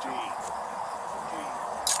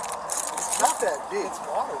 It's not that deep. It's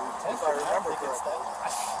water retention. If I remember think it's correctly.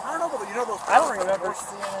 I don't know, but you know those. I don't remember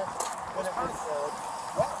seeing it when it was.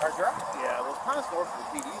 Are dry? Yeah, those ponds north of the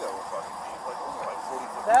PD though were fucking deep. Like those are like 40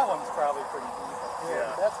 foot. That one's probably pretty deep.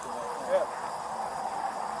 Yeah. That's the one. Yeah.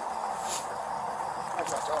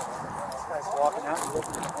 That's not telling me. Guys walking out and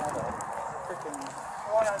looking at all that freaking.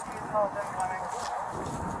 One of these calls incoming.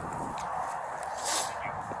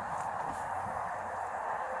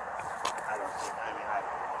 I don't think. I mean, I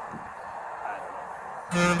don't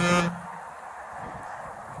know.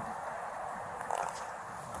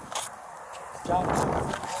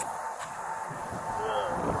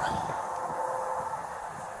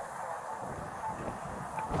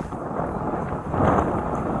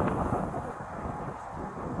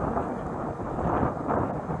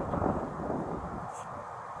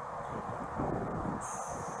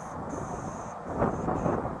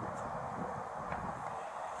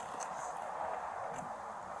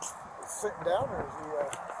 Sitting down, or is he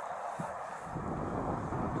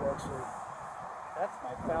actually? That's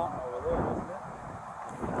my fountain over there, isn't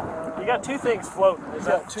it? You got two things floating. Is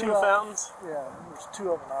that two fountains? Yeah, there's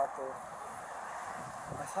two of them out there.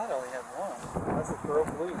 I thought I only had one. That's a girl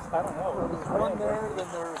blues. I don't know. There's one there, then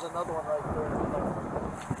there's another one right there.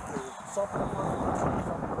 There's something.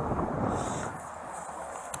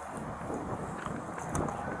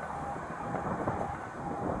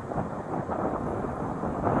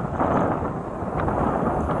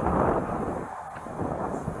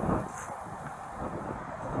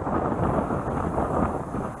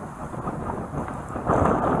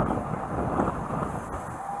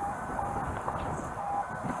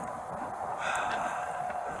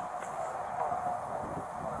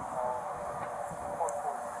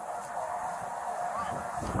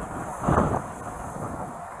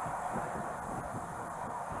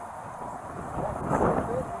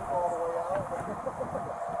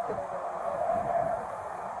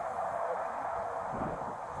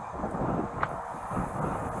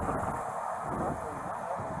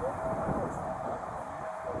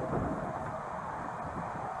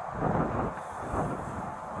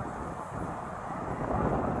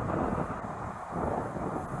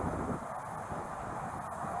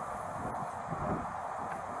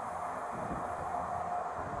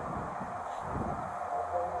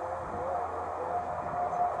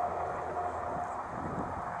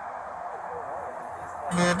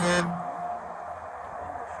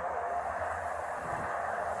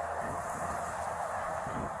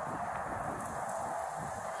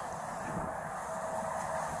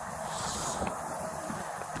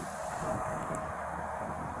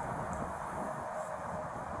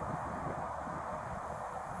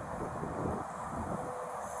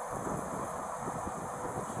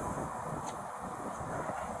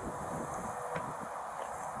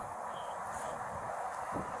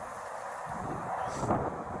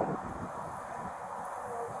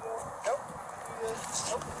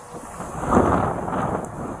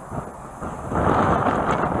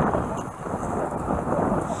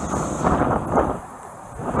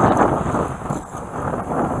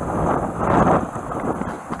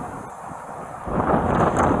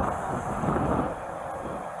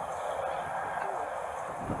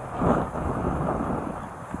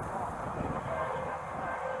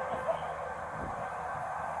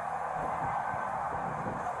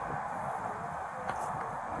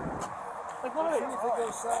 Like, what? If it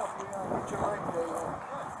goes south, you're gonna get your leg day in.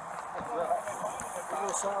 If it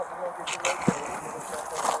goes south, you're gonna get your leg day in.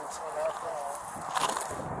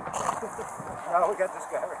 No, we got this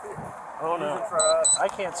guy right here. Oh no. I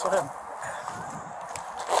can't swim.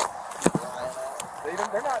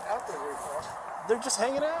 They're not out there very far. They're just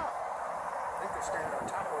hanging out. I think they're standing on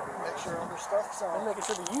top of it. Make sure all their stuff's They're on. making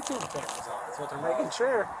sure the YouTube camera's on. That's what they're making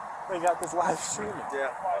sure. They got this live streaming. Yeah.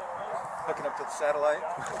 Hooking up to the satellite.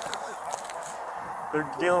 They're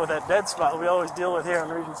dealing with that dead spot we always deal with here on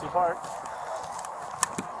Regency Park.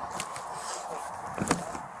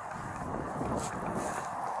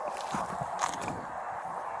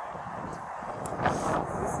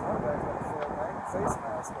 Face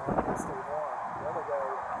mask on to stay warm. The other guy,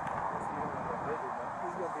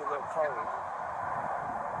 he's gonna be a little cold.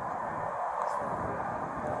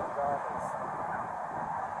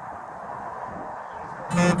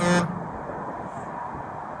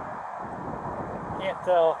 Can't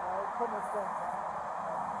tell.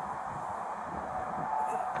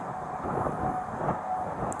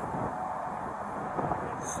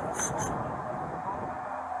 On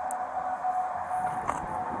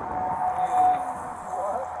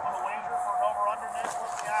the wager for an over-under net, what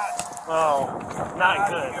we got? Oh, not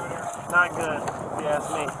good. Not good, if you ask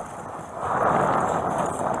me.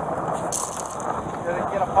 Gotta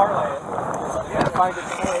get a parlay it. Yeah, find it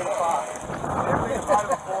before 8 o'clock. Everything about it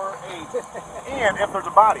before 8. And if there's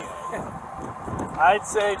a body. I'd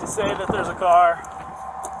say to say that there's a car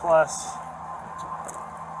plus.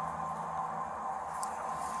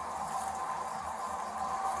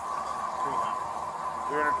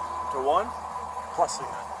 To 1? Plus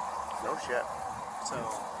 300. No shit. So,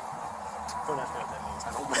 don't ask me what that means.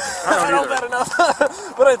 I don't I I don't bet enough.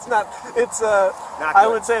 But it's not, it's, Not I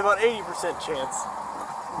good. would say about 80% chance.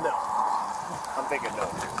 No. I'm thinking no.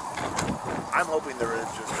 I'm hoping there is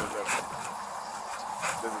just because of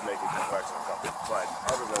doesn't make it complex and couple. But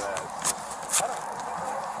other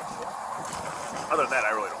than that,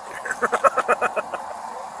 I really don't care.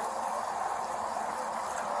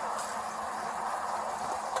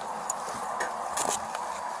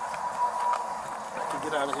 I could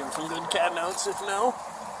get out of here with some good cat notes if no.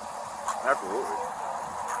 Absolutely.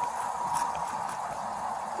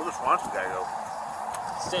 Where the Swanson guy go?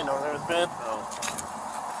 Stand over there with Ben. Oh.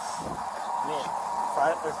 Man,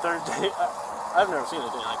 Friday or Thursday. I've never seen a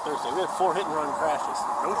day like Thursday. We had 4 hit and run crashes.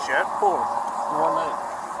 No shit. 4 in one night.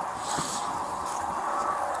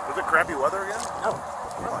 Was it crappy weather again? No.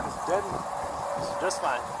 It's dead. It's just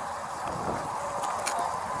fine.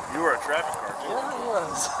 You were a traffic car too. Yeah, it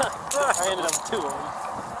was. I ended up with 2 of them.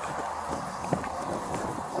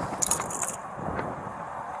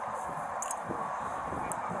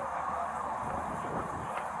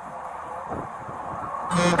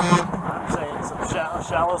 I'm saying some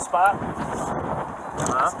shallow spot.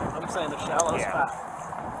 Huh? I'm saying a shallow Yeah. spot.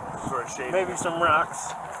 Sort of shady. Maybe some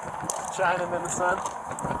rocks shining in the sun.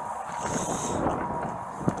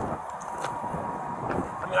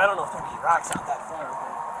 I mean, I don't know if there'd be rocks out that far,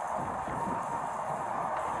 but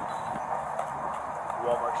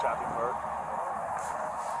Walmart shopping cart.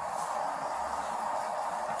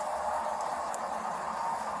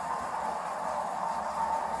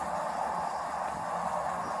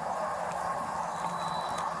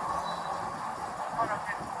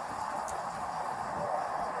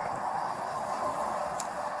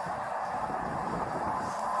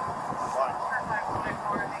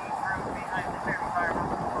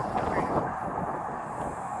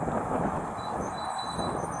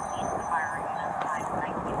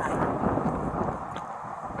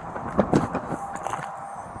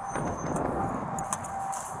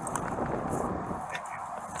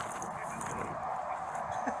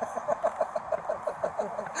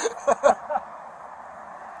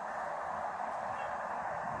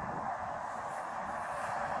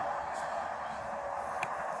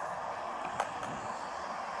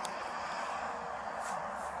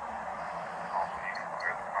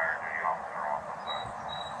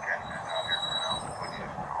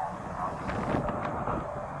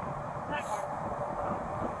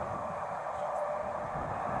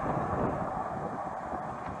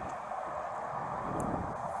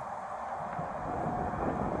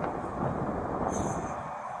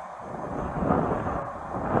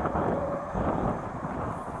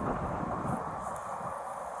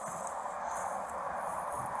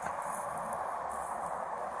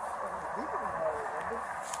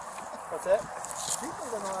 what's that? People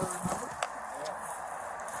don't know how to remember.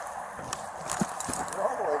 We're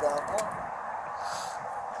all the way down now.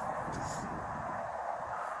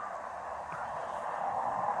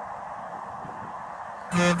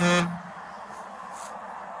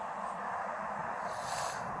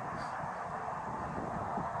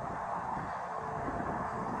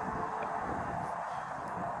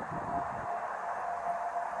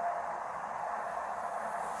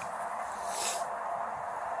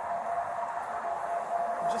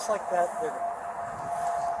 Just like that, they're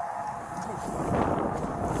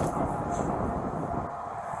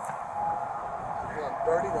How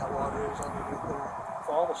dirty that water is underneath there.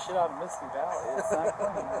 for all the shit out of Misty Valley. It's not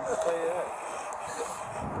clean. I'll tell you that.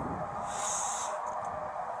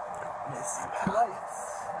 Misty Lights.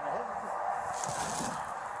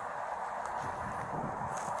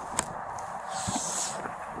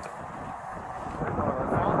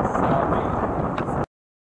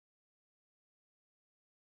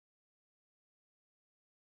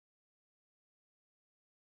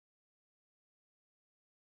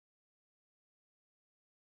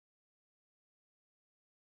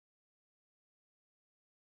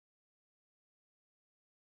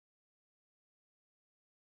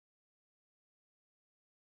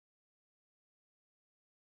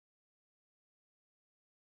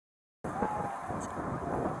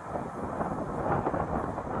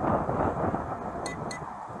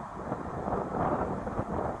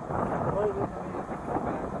 it in the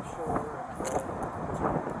back, I'm sure.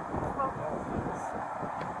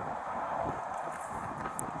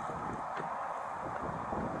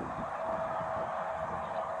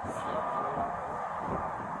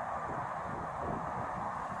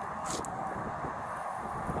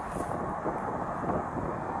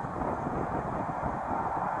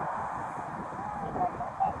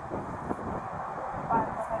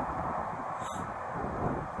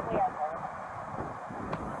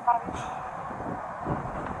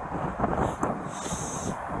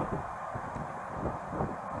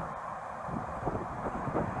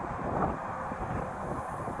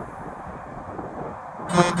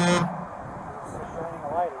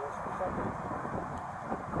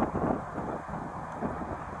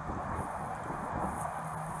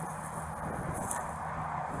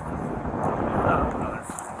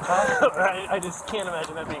 I just can't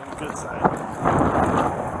imagine that being a good sign.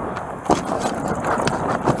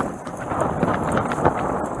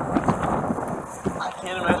 I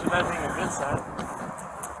can't imagine that being a good sign.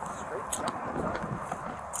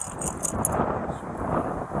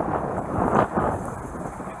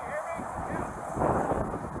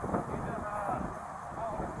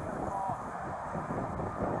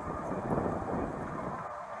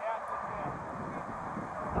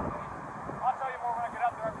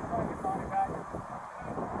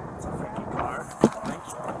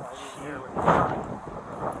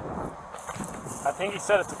 I think he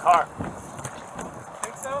said it's a car.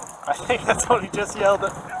 Think so? I think that's what he just yelled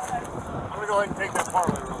at. I'm gonna go ahead and take that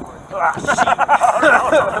parlay real quick. Ah, shit.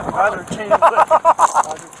 Roger, change quick.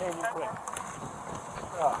 Roger, changing quick.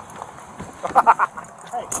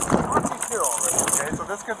 Hey, Monty's here already, okay? So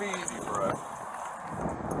this could be easy for us.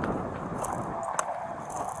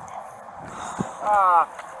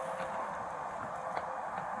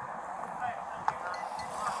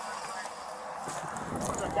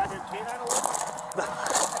 Goddamn canine over there? Is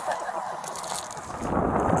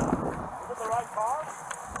it the right car?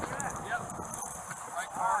 Yeah, yep.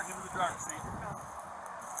 Right car, him in the driver's seat.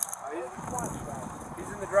 He's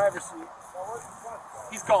in the driver's seat.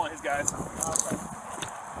 He's calling his guys.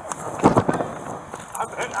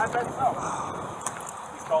 I bet so.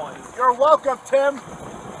 He's calling his. You're welcome, Tim.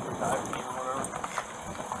 Dive team or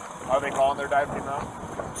whatever. Are they calling their dive team now?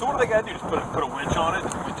 So what do they gotta do? Just put a winch on it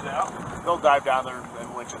and winch it out? They'll dive down there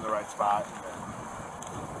and winch in the right spot. And then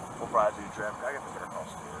we'll probably do traffic. I got the better call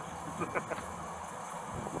stairs.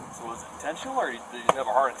 So was it intentional or did you have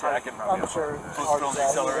a heart attack? And I'm sure supposed it's to hard go on to the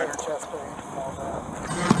say, accelerator? chest pain and all that.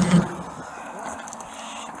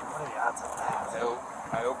 What are the odds of that?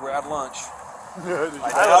 I hope we're at lunch. I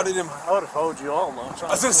doubted him. I would have told you all lunch.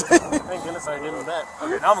 I was gonna say. Thank goodness I didn't bet.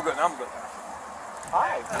 Okay, now I'm good. Now I'm good.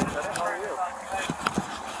 Hi, how are you?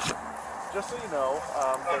 Just so you know,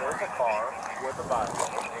 there is a car with a body.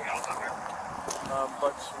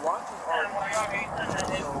 But SWAT is already.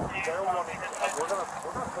 So they're wanting. We're gonna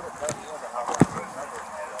put a test into how we're going to remember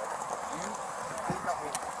and all that. Do you think that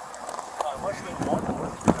unless they want to, we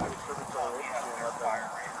should distribute to our agency and let them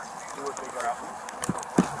do what they got to do?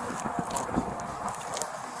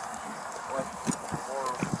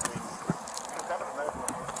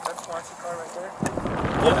 That's Swansea car right there.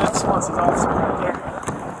 Yeah, that's Swansea's officer right there.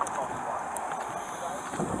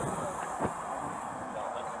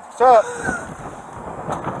 What's up?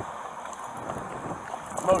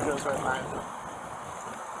 Mojo's right behind him.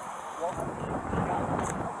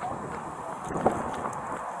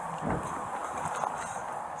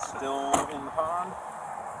 Still in the pond.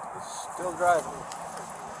 Still driving.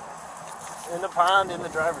 In the pond, in the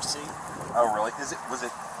driver's seat. Oh, really? Was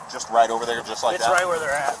it just right over there, just like It's that? right where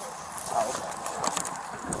they're at. Oh, okay.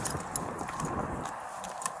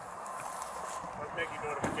 I'm making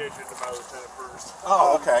notification to my lieutenant first.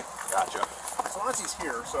 Oh, okay. Gotcha. Swansea's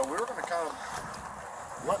here, so we were going to kind of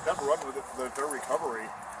let them run with their recovery.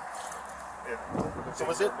 So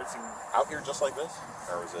was it out here just like this?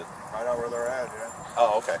 Or was it? Right out where they're at, yeah.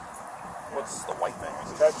 Oh, okay. What's the white thing?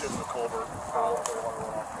 Is it That's just the culvert. Oh. They want to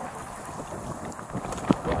run off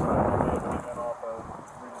culvert. Came in off of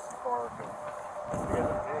Regency Park, and we had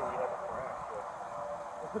a crash.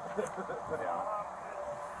 Yeah.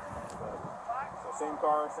 So same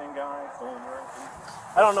car, same guy, still in there.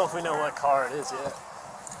 I don't know if we know what car it is yet.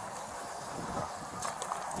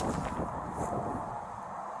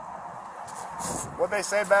 What'd they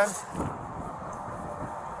say, Ben? They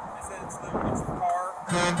said it's the car.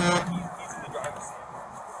 He's in the driver's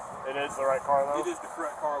seat. It is the right car, though? It is the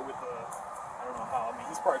correct car with the. I don't know how. I mean,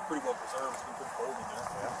 he's probably pretty well preserved. He's been pretty cold in there.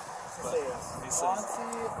 Yeah. But he says.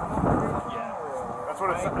 Yeah. That's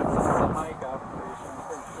what it said. This is a mic operation,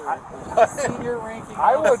 I'm pretty sure. Senior ranking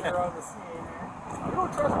I would- officer on the scene. You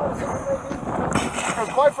don't trust medicine when they do? Because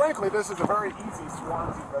quite frankly, this is a very easy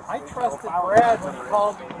Swansea investigation. I trusted Brad when he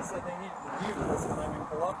called me. He said they needed to review this when I'm in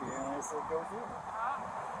Columbia, and I said, go do it.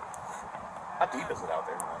 How deep is it out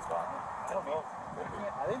there in that spot? I don't know.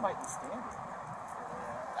 They might be standing.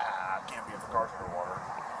 Ah, can't be if the car's underwater.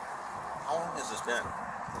 How long has this been?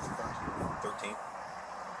 13.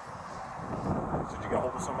 So did you get a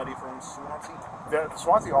hold of somebody from Swansea? The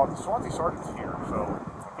Swansea sergeant's here, so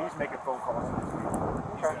he's making phone calls to these people.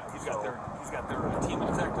 He's got their team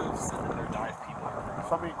of detectives and then their dive people.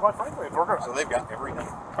 So I mean, quite frankly, if we're gonna, So they've got everything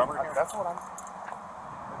covered here. that's what I'm.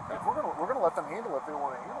 If we're gonna let them handle it, if they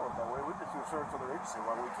want to handle it that way. We just do a service to their agency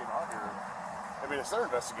while we came out here. I mean, it's their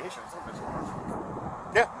investigation. It's their business.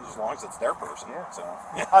 Yeah, as long as it's their person. Yeah. So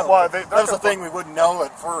Well, that was the thing we wouldn't know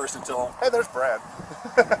at first until. Hey, there's Brad.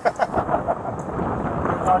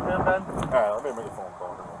 Talk to him, Ben. All right, let me make a phone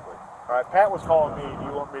call real quick. All right, Pat was calling me. Do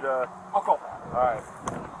you want me to? I'll call. All right.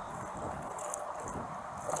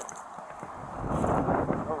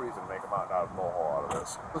 No reason to make a mountain out of a molehill out of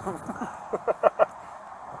this.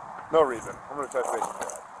 No reason. I'm going to touch base with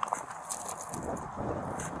Brad.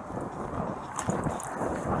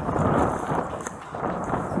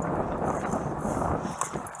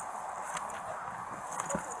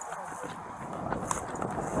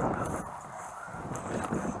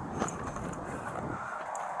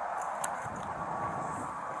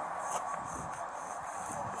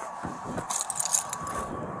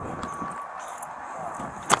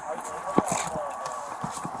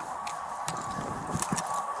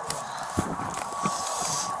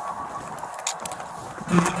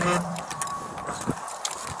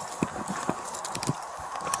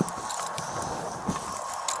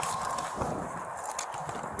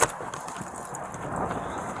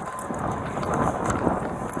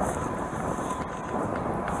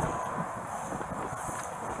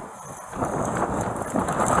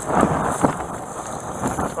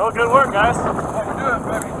 Well, good work, guys. How you doing,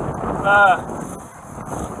 baby?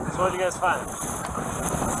 So what'd you guys find?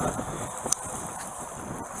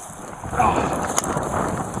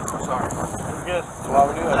 Sorry. You're good. That's why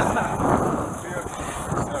we do it.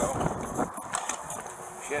 So,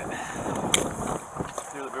 shit.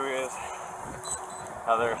 Through the buoy is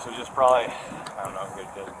out there, so just probably, I don't know, a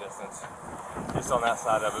good distance. Just on that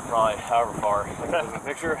side of it, probably however far. Like it was in the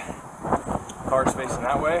picture. Car's facing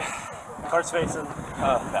that way. Car's facing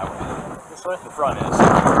That way. this way. The front is.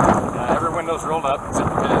 Every window's rolled up except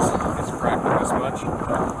for his. It's cracked like this much.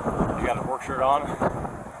 You got a work shirt on with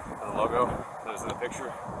the logo that is in the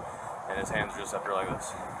picture, and his hands are just up here like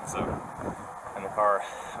this. So, and the car,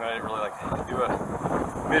 I mean, I didn't really like do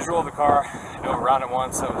a visual of the car. I drove around it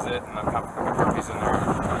once, that was it, and I'm kind of putting piece in there.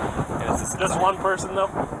 And it's Just one person though.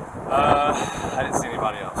 I didn't see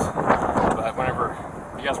anybody else. But whenever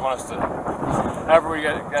you guys want us to, however you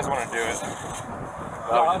guys want to do it.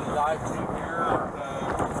 Y'all have a dive team here,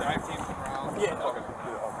 dive team around. Yeah. Okay.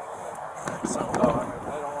 So, If they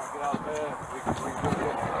don't want to get out of bed, we can do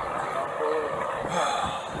it.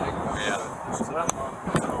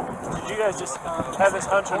 did you guys just have this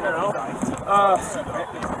hunch on your own?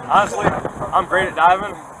 Honestly, I'm great at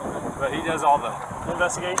diving, but he does all the.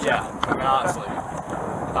 Investigation? Yeah, I mean, honestly,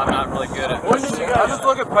 I'm not really good at. When did you guys? I just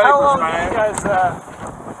look at papers, how long man. did you guys?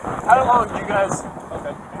 How long did you guys?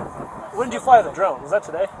 Okay. When did you fly the drone? Was that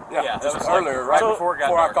today? Yeah, that just was earlier, right So- before it got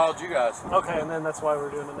Before I dark. called you guys. Okay, and then that's why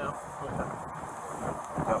we're doing it now. Okay.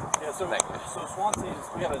 Yeah, so Thank you. Swansea's,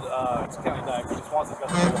 we had a it's a county dive, so Swansea's got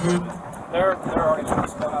the they're already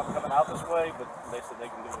coming out this way, but they said they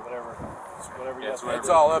can do whatever you guys want. It's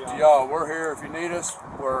all up to y'all. We're here if you need us.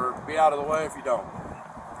 We're be out of the way if you don't.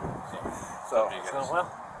 So, So, well,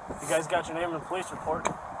 you guys got your name in the police report.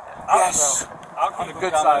 yes, I'll on the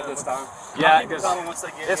good side this time. Yeah, because once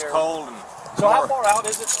they get it's here. cold and. So how far out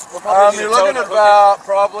is it? We're You're looking at about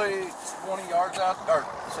probably 20 yards out, or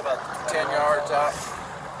so about 10 yards out.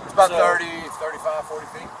 It's about So- 30, 35, 40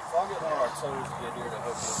 feet. So I'll get one of our towers to get here to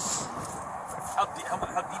help you. How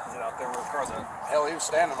deep is it out there where the car's at? Hell, he was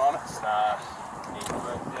standing on it. Yeah,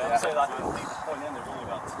 I'd say like the deepest point in there's only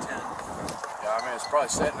about 10. Yeah, I mean, it's probably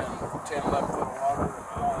sitting in 10, 11 foot of water.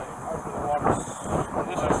 After the water's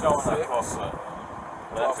This is showing like 12 6. foot.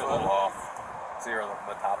 That's a little off. See where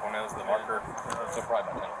the top one is, the marker. So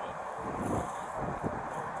probably about 10 foot.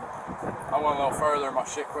 I went a little further, my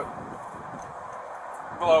shit quit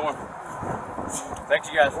blowing. Thank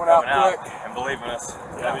you guys for Went out coming out quick. and believing us.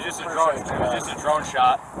 Yeah, It was just a appreciate drone. you It was guys. just a drone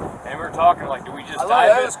shot, and we were talking like, do we just I dive like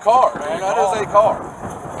that it? is car, man. That is a car.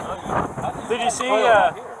 Did you see?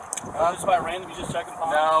 Just by random, you just checking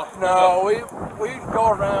ponds? No, we go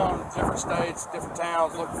around different states, different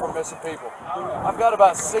towns looking for missing people. I've got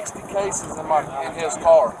about 60 cases in his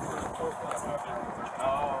car.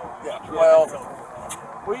 Yeah. Well,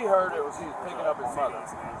 we heard he was picking up his mother.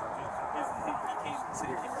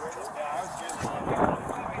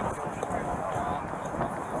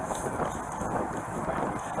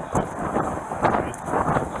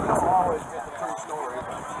 We don't always get the true story,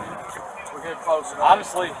 but we get close enough.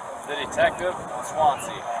 Honestly, the detective in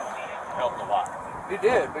Swansea helped a lot. He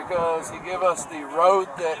did, because he gave us the road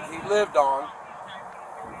that he lived on,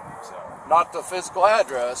 not the physical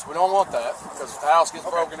address. We don't want that, because if the house gets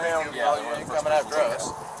broken down, you ain't coming after us.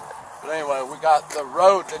 But anyway, we got the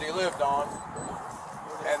road that he lived on,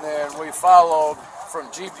 and then we followed from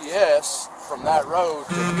GPS from that road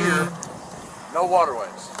to here, no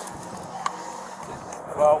waterways.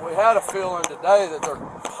 Well, we had a feeling today that there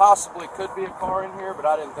possibly could be a car in here, but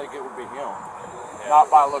I didn't think it would be him. Not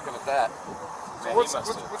by looking at that. So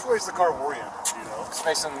which way is the car oriented? Do you know? It's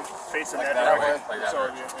facing Facing like that that direction. way, like that So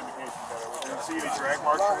direction. the indication better. Do you see any drag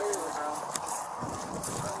marks or anything on the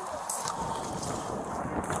ground?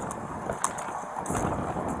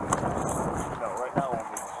 No, right now won't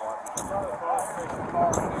be.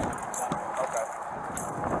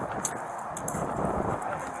 Okay.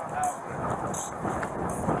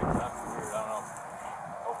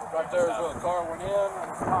 Right there is where the car went in.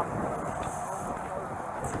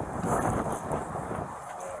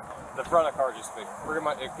 The front of the car just fixed. Pretty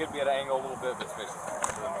much, it could be at an angle a little bit, but it's fixed to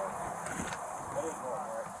the north.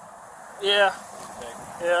 Yeah.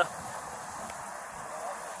 Yeah.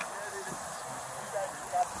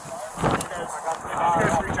 Did you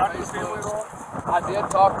guys reach out to his family at all? I did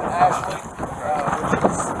talk to Ashley, which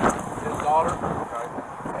is his daughter,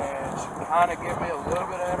 and she kind of gave me a little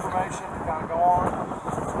bit of information to kind of go on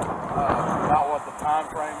about what the time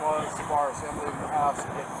frame was as far as him leaving the house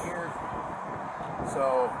and getting here.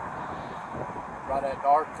 So, right at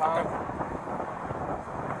dark time.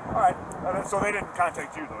 All right. So they didn't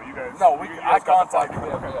contact you though. You guys. No, you I guys got the contacted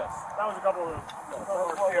finding. him. Okay. Yes. That was a couple of. That's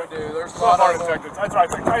what we do. There's a Some lot of our of them. detectives. That's what I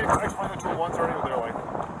think. I explained it to them once already, but they're like,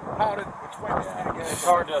 "How did? Which way did you get?" It's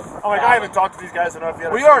hard to. I'm like, I haven't talked to these guys enough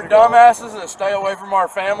yet. We are dumbasses that stay away from our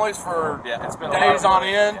families for It's been days on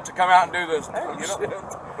end to come out and do this. You know,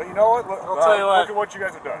 but you know what? Look, tell you what. look at what you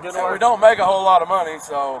guys have done. Good And work. we don't make a whole lot of money,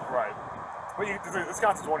 so. Right. But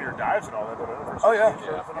Wisconsin's one of your dives and all that. Oh yeah.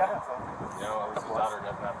 You know, it was his daughter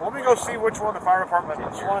doesn't have. Well, let me go see which one the fire department.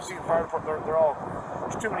 Swansea and fire department. They're all.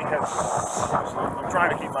 There's too many heads. I'm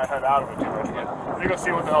trying to keep my head out of it too much. But let me go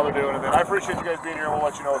see what the hell they're doing, and then I appreciate you guys being here, and we'll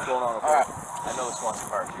let you know what's going on. All right. I know the Swansea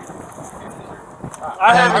Fire Chief.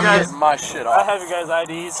 I have you I'm guys. getting my shit I off. have you guys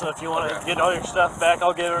IDs, so if you want to get all your stuff back,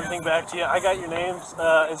 I'll give everything back to you. I got your names.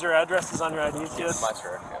 Is your addresses on your IDs, kids? My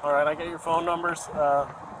turn. Yeah. All right, I got your phone numbers.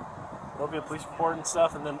 There'll be a police report and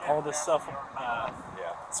stuff, and then all this stuff.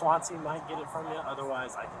 Swansea might get it from you.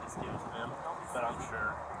 Otherwise, I can just give it to them. But I'm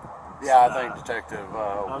sure. Yeah, I think Detective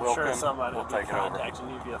I'm sure Wilkin somebody will will be take it over. contacting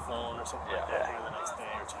you via phone or something like that here the next day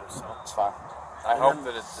or two. So. It's fine. I hope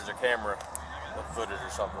that there's a camera footage or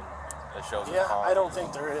something that shows the Yeah, pond. I don't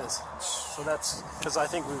think there is. So that's because I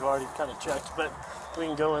think we've already kind of checked, but we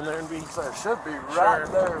can go in there and be. So it should be right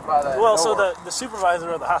there by that Well, door. so the supervisor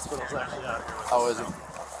of the hospital is actually out here with us. Oh, is it?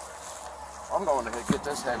 I'm going to get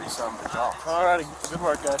this heavy son of a off. Alrighty, good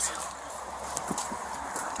work, guys.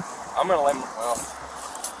 I'm gonna let him. Well,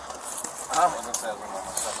 I was gonna say I was gonna let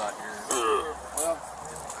my stuff out here. Well,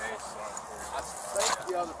 I think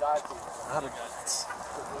the other dive team.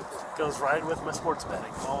 Goes right with my sports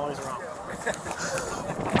betting. Always wrong.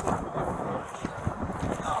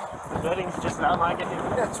 Betting's just not my game.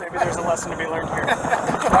 Maybe there's a lesson to be learned here.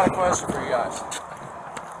 Got a question for you guys.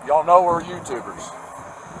 Y'all know we're YouTubers.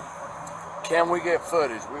 Can we get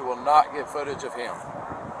footage? We will not get footage of him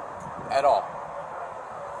at all.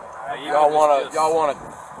 Y'all want to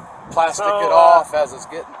plastic So, it off as it's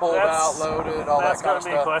getting pulled out, that's- loaded, all that That's kind going of to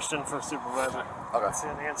be a stuff. question for supervisor. Okay. That's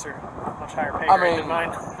an answer. Much higher pay I grade mean- than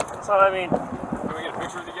mine. So, I mean, Can we get a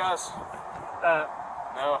picture of you guys? No,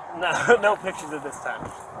 no, no pictures at this time.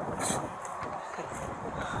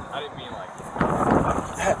 I didn't mean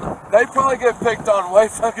like. They probably get picked on way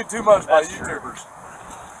fucking too much by That's true. YouTubers.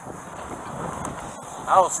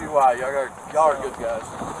 I don't see why. Y'all are good guys.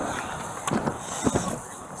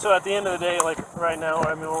 So at the end of the day, like right now,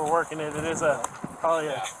 I mean, we're working it. It is probably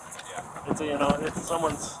it's it's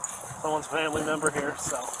someone's family member here.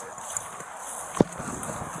 So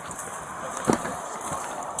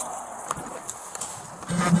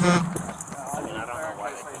I mean, I don't know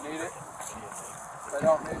why They need it. They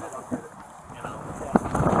don't need it. you know.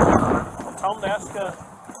 Tell them to ask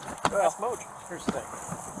Ask Moj. Here's the thing.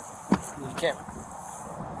 You can't.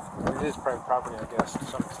 It is private property, I guess, to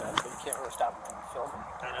some extent, but you can't really stop them from filming.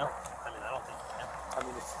 I know. I mean, I don't think you can. I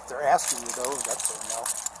mean, if they're asking you, though, that's a no.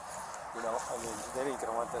 You know, I mean, they ain't going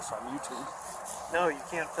to want this on YouTube. No, you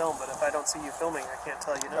can't film, but if I don't see you filming, I can't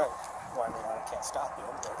tell you no. Right. Well, I mean, I can't stop you,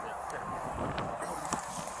 but...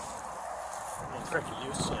 I mean, freaking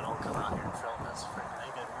news channel come out here and film this. They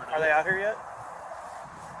get word. Are they out here yet?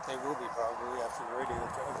 They will be probably after the radio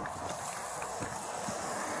cover.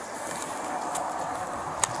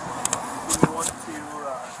 Do we want to,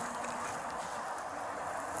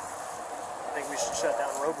 I think we should shut down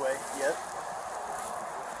roadway yet.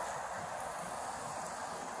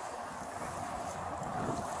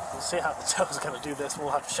 We'll see how the tow's going to do this. We'll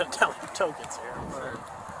have to shut down when the tow gets here. But...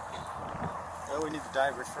 Well, we need the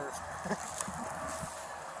divers first.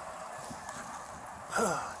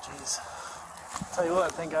 Oh, jeez. Tell you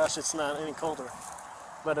what, thank gosh it's not any colder.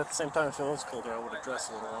 But at the same time, if it was colder, I would have dressed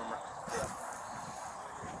a little warmer.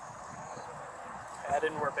 I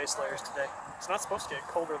didn't wear base layers today. It's not supposed to get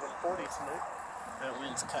colder than 40 tonight. That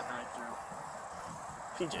wind's cutting right through.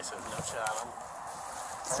 PJ says no shot.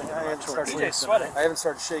 PJ's sweating. I haven't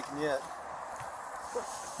started shaking yet.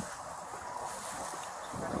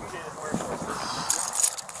 PJ didn't wear shorts.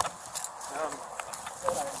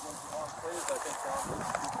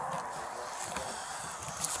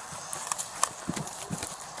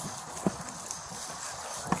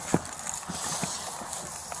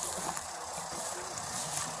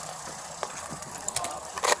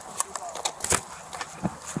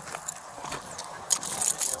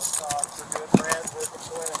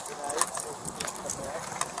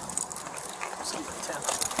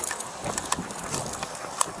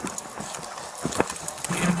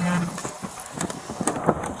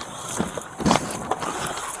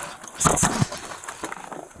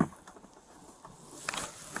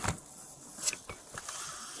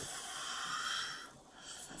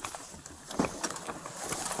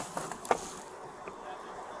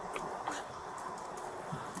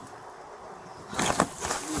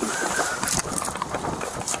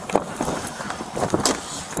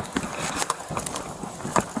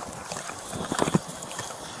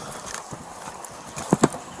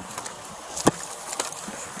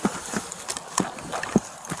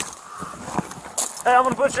 Hey, I'm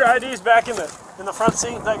gonna put your IDs back in the front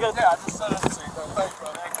seat. Is that good? Yeah, I just set up the seat. Thanks,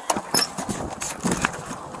 brother. Thank you.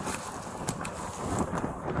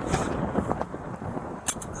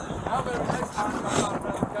 How about next time I got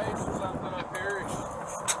another case or something up here,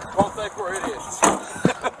 won't think we're idiots.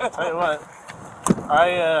 Tell you what, I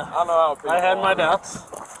know how people had my are. doubts.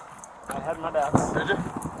 I had my doubts. Did you?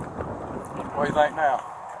 What do you think now?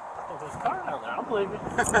 Oh, there's a car down there. I'll believe you.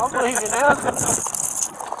 I'll believe you now.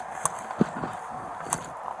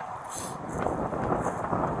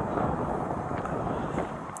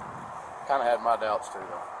 Kind of had my doubts too,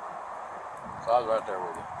 though. So I was right there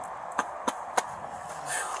with you.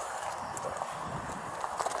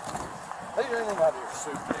 Leave anything out of your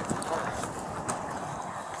suitcase.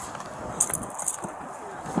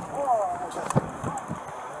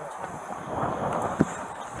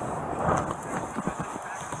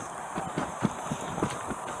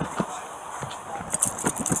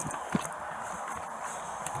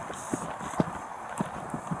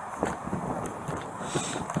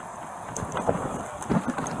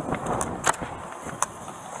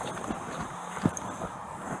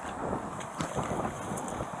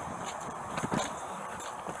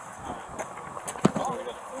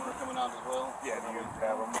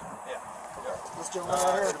 This gentleman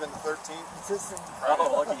right here would have been the 13th. Oh,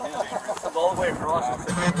 lucky him. All the way across.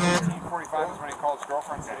 1845 is when he called his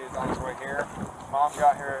girlfriend, said he was on his way here. Mom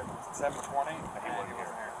got here at 7:20, and he wasn't here.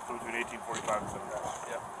 So between 1845 and 79.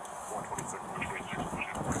 Yep. 126.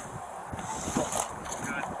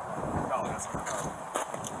 Good. Oh, that's our car.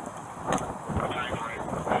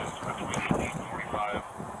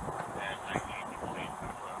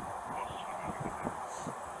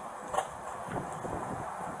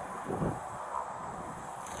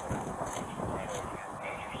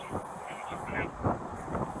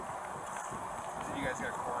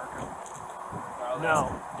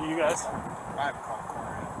 No. Do you guys? I haven't called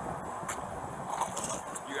corner yet.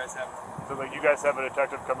 You guys have? So like you guys have a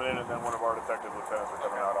detective coming in, and then one of our detective lieutenants are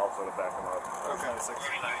coming out also to back him up. Okay. Sweet.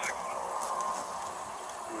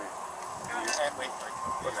 And wait,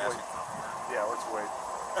 Let's wait. Yeah, let's wait.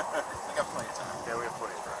 we got plenty of time. Yeah, we have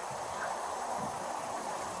plenty of time.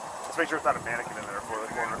 Let's make sure it's not a mannequin in there before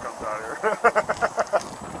the coroner comes out here.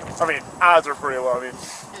 I mean, odds are pretty low. I mean,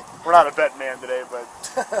 we're not a bet man today, but.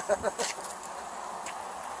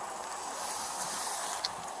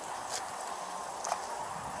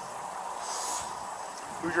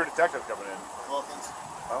 Who's your detective coming in? Wilkins.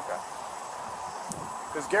 Okay.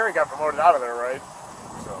 Because Gary got promoted out of there, right?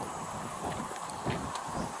 So.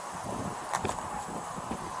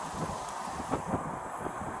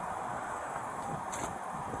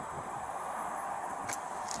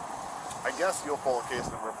 I guess you'll pull a case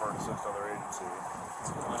number for an assist other agency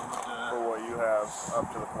for what you have up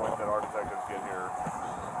to the point that our detectives get here.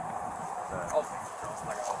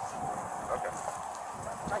 Okay.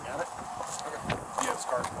 I got it. Okay. Yeah, it's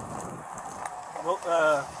card. Well,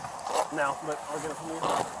 no, but I'll get it from you.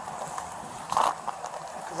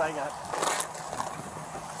 Because I got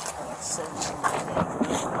 17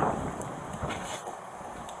 pages.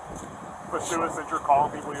 But Sue, since you're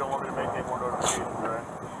calling people, you don't want me to make any more notifications, right?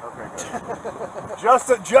 Okay,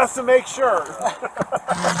 good. just to make sure.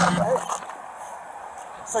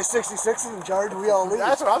 It's like 66 is in charge, we all leave.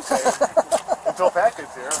 That's what I'm saying. Until Pat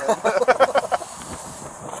gets here.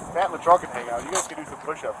 Pat and the truck can hang out. You guys can do some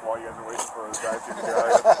push-ups while you guys are waiting for the drive to get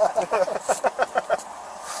out.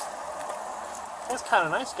 It's kind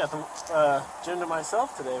of nice. Got the gym to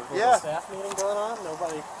myself today with Yeah. the staff meeting going on.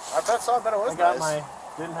 Nobody. I bet so. I bet it was I got nice.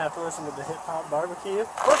 didn't have to listen to the hip hop barbecue.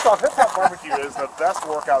 First off, Hip Hop Barbecue is the best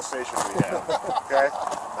workout station we have. Okay?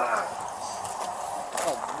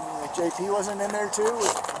 JP wasn't in there too,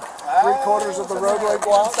 with 3/4 of the roadway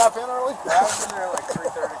blocked. Stop in early? I was in there like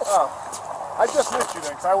 3:30. Oh. I just missed you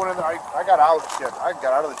then, because I went in there, I got out of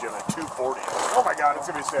the gym at 2:40. Oh my god, it's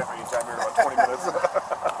going to be staff meeting time here in about 20 minutes. Yeah,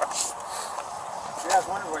 I was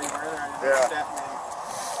wondering where you were in there. I didn't Yeah. staff meeting.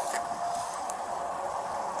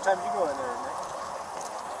 What time did you go in there, Nick?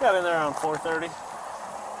 Got in there around 4:30.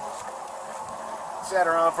 Sat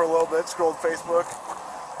around for a little bit, scrolled Facebook.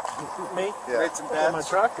 Me? Yeah. Made some In my bets.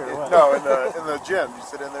 truck or what? No, in the gym. You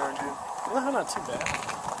sit in there and do. No, not too bad.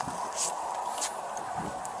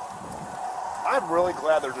 I'm really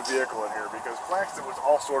glad there's a vehicle in here because Claxton was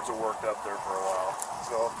all sorts of worked up there for a while.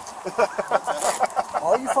 So.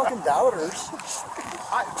 All you fucking doubters.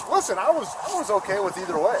 Listen, I was okay with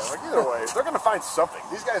either way. Like either way, they're gonna find something.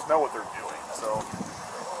 These guys know what they're doing. So.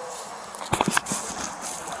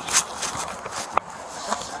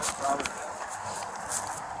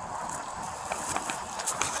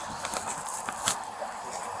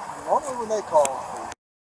 Normally when they call,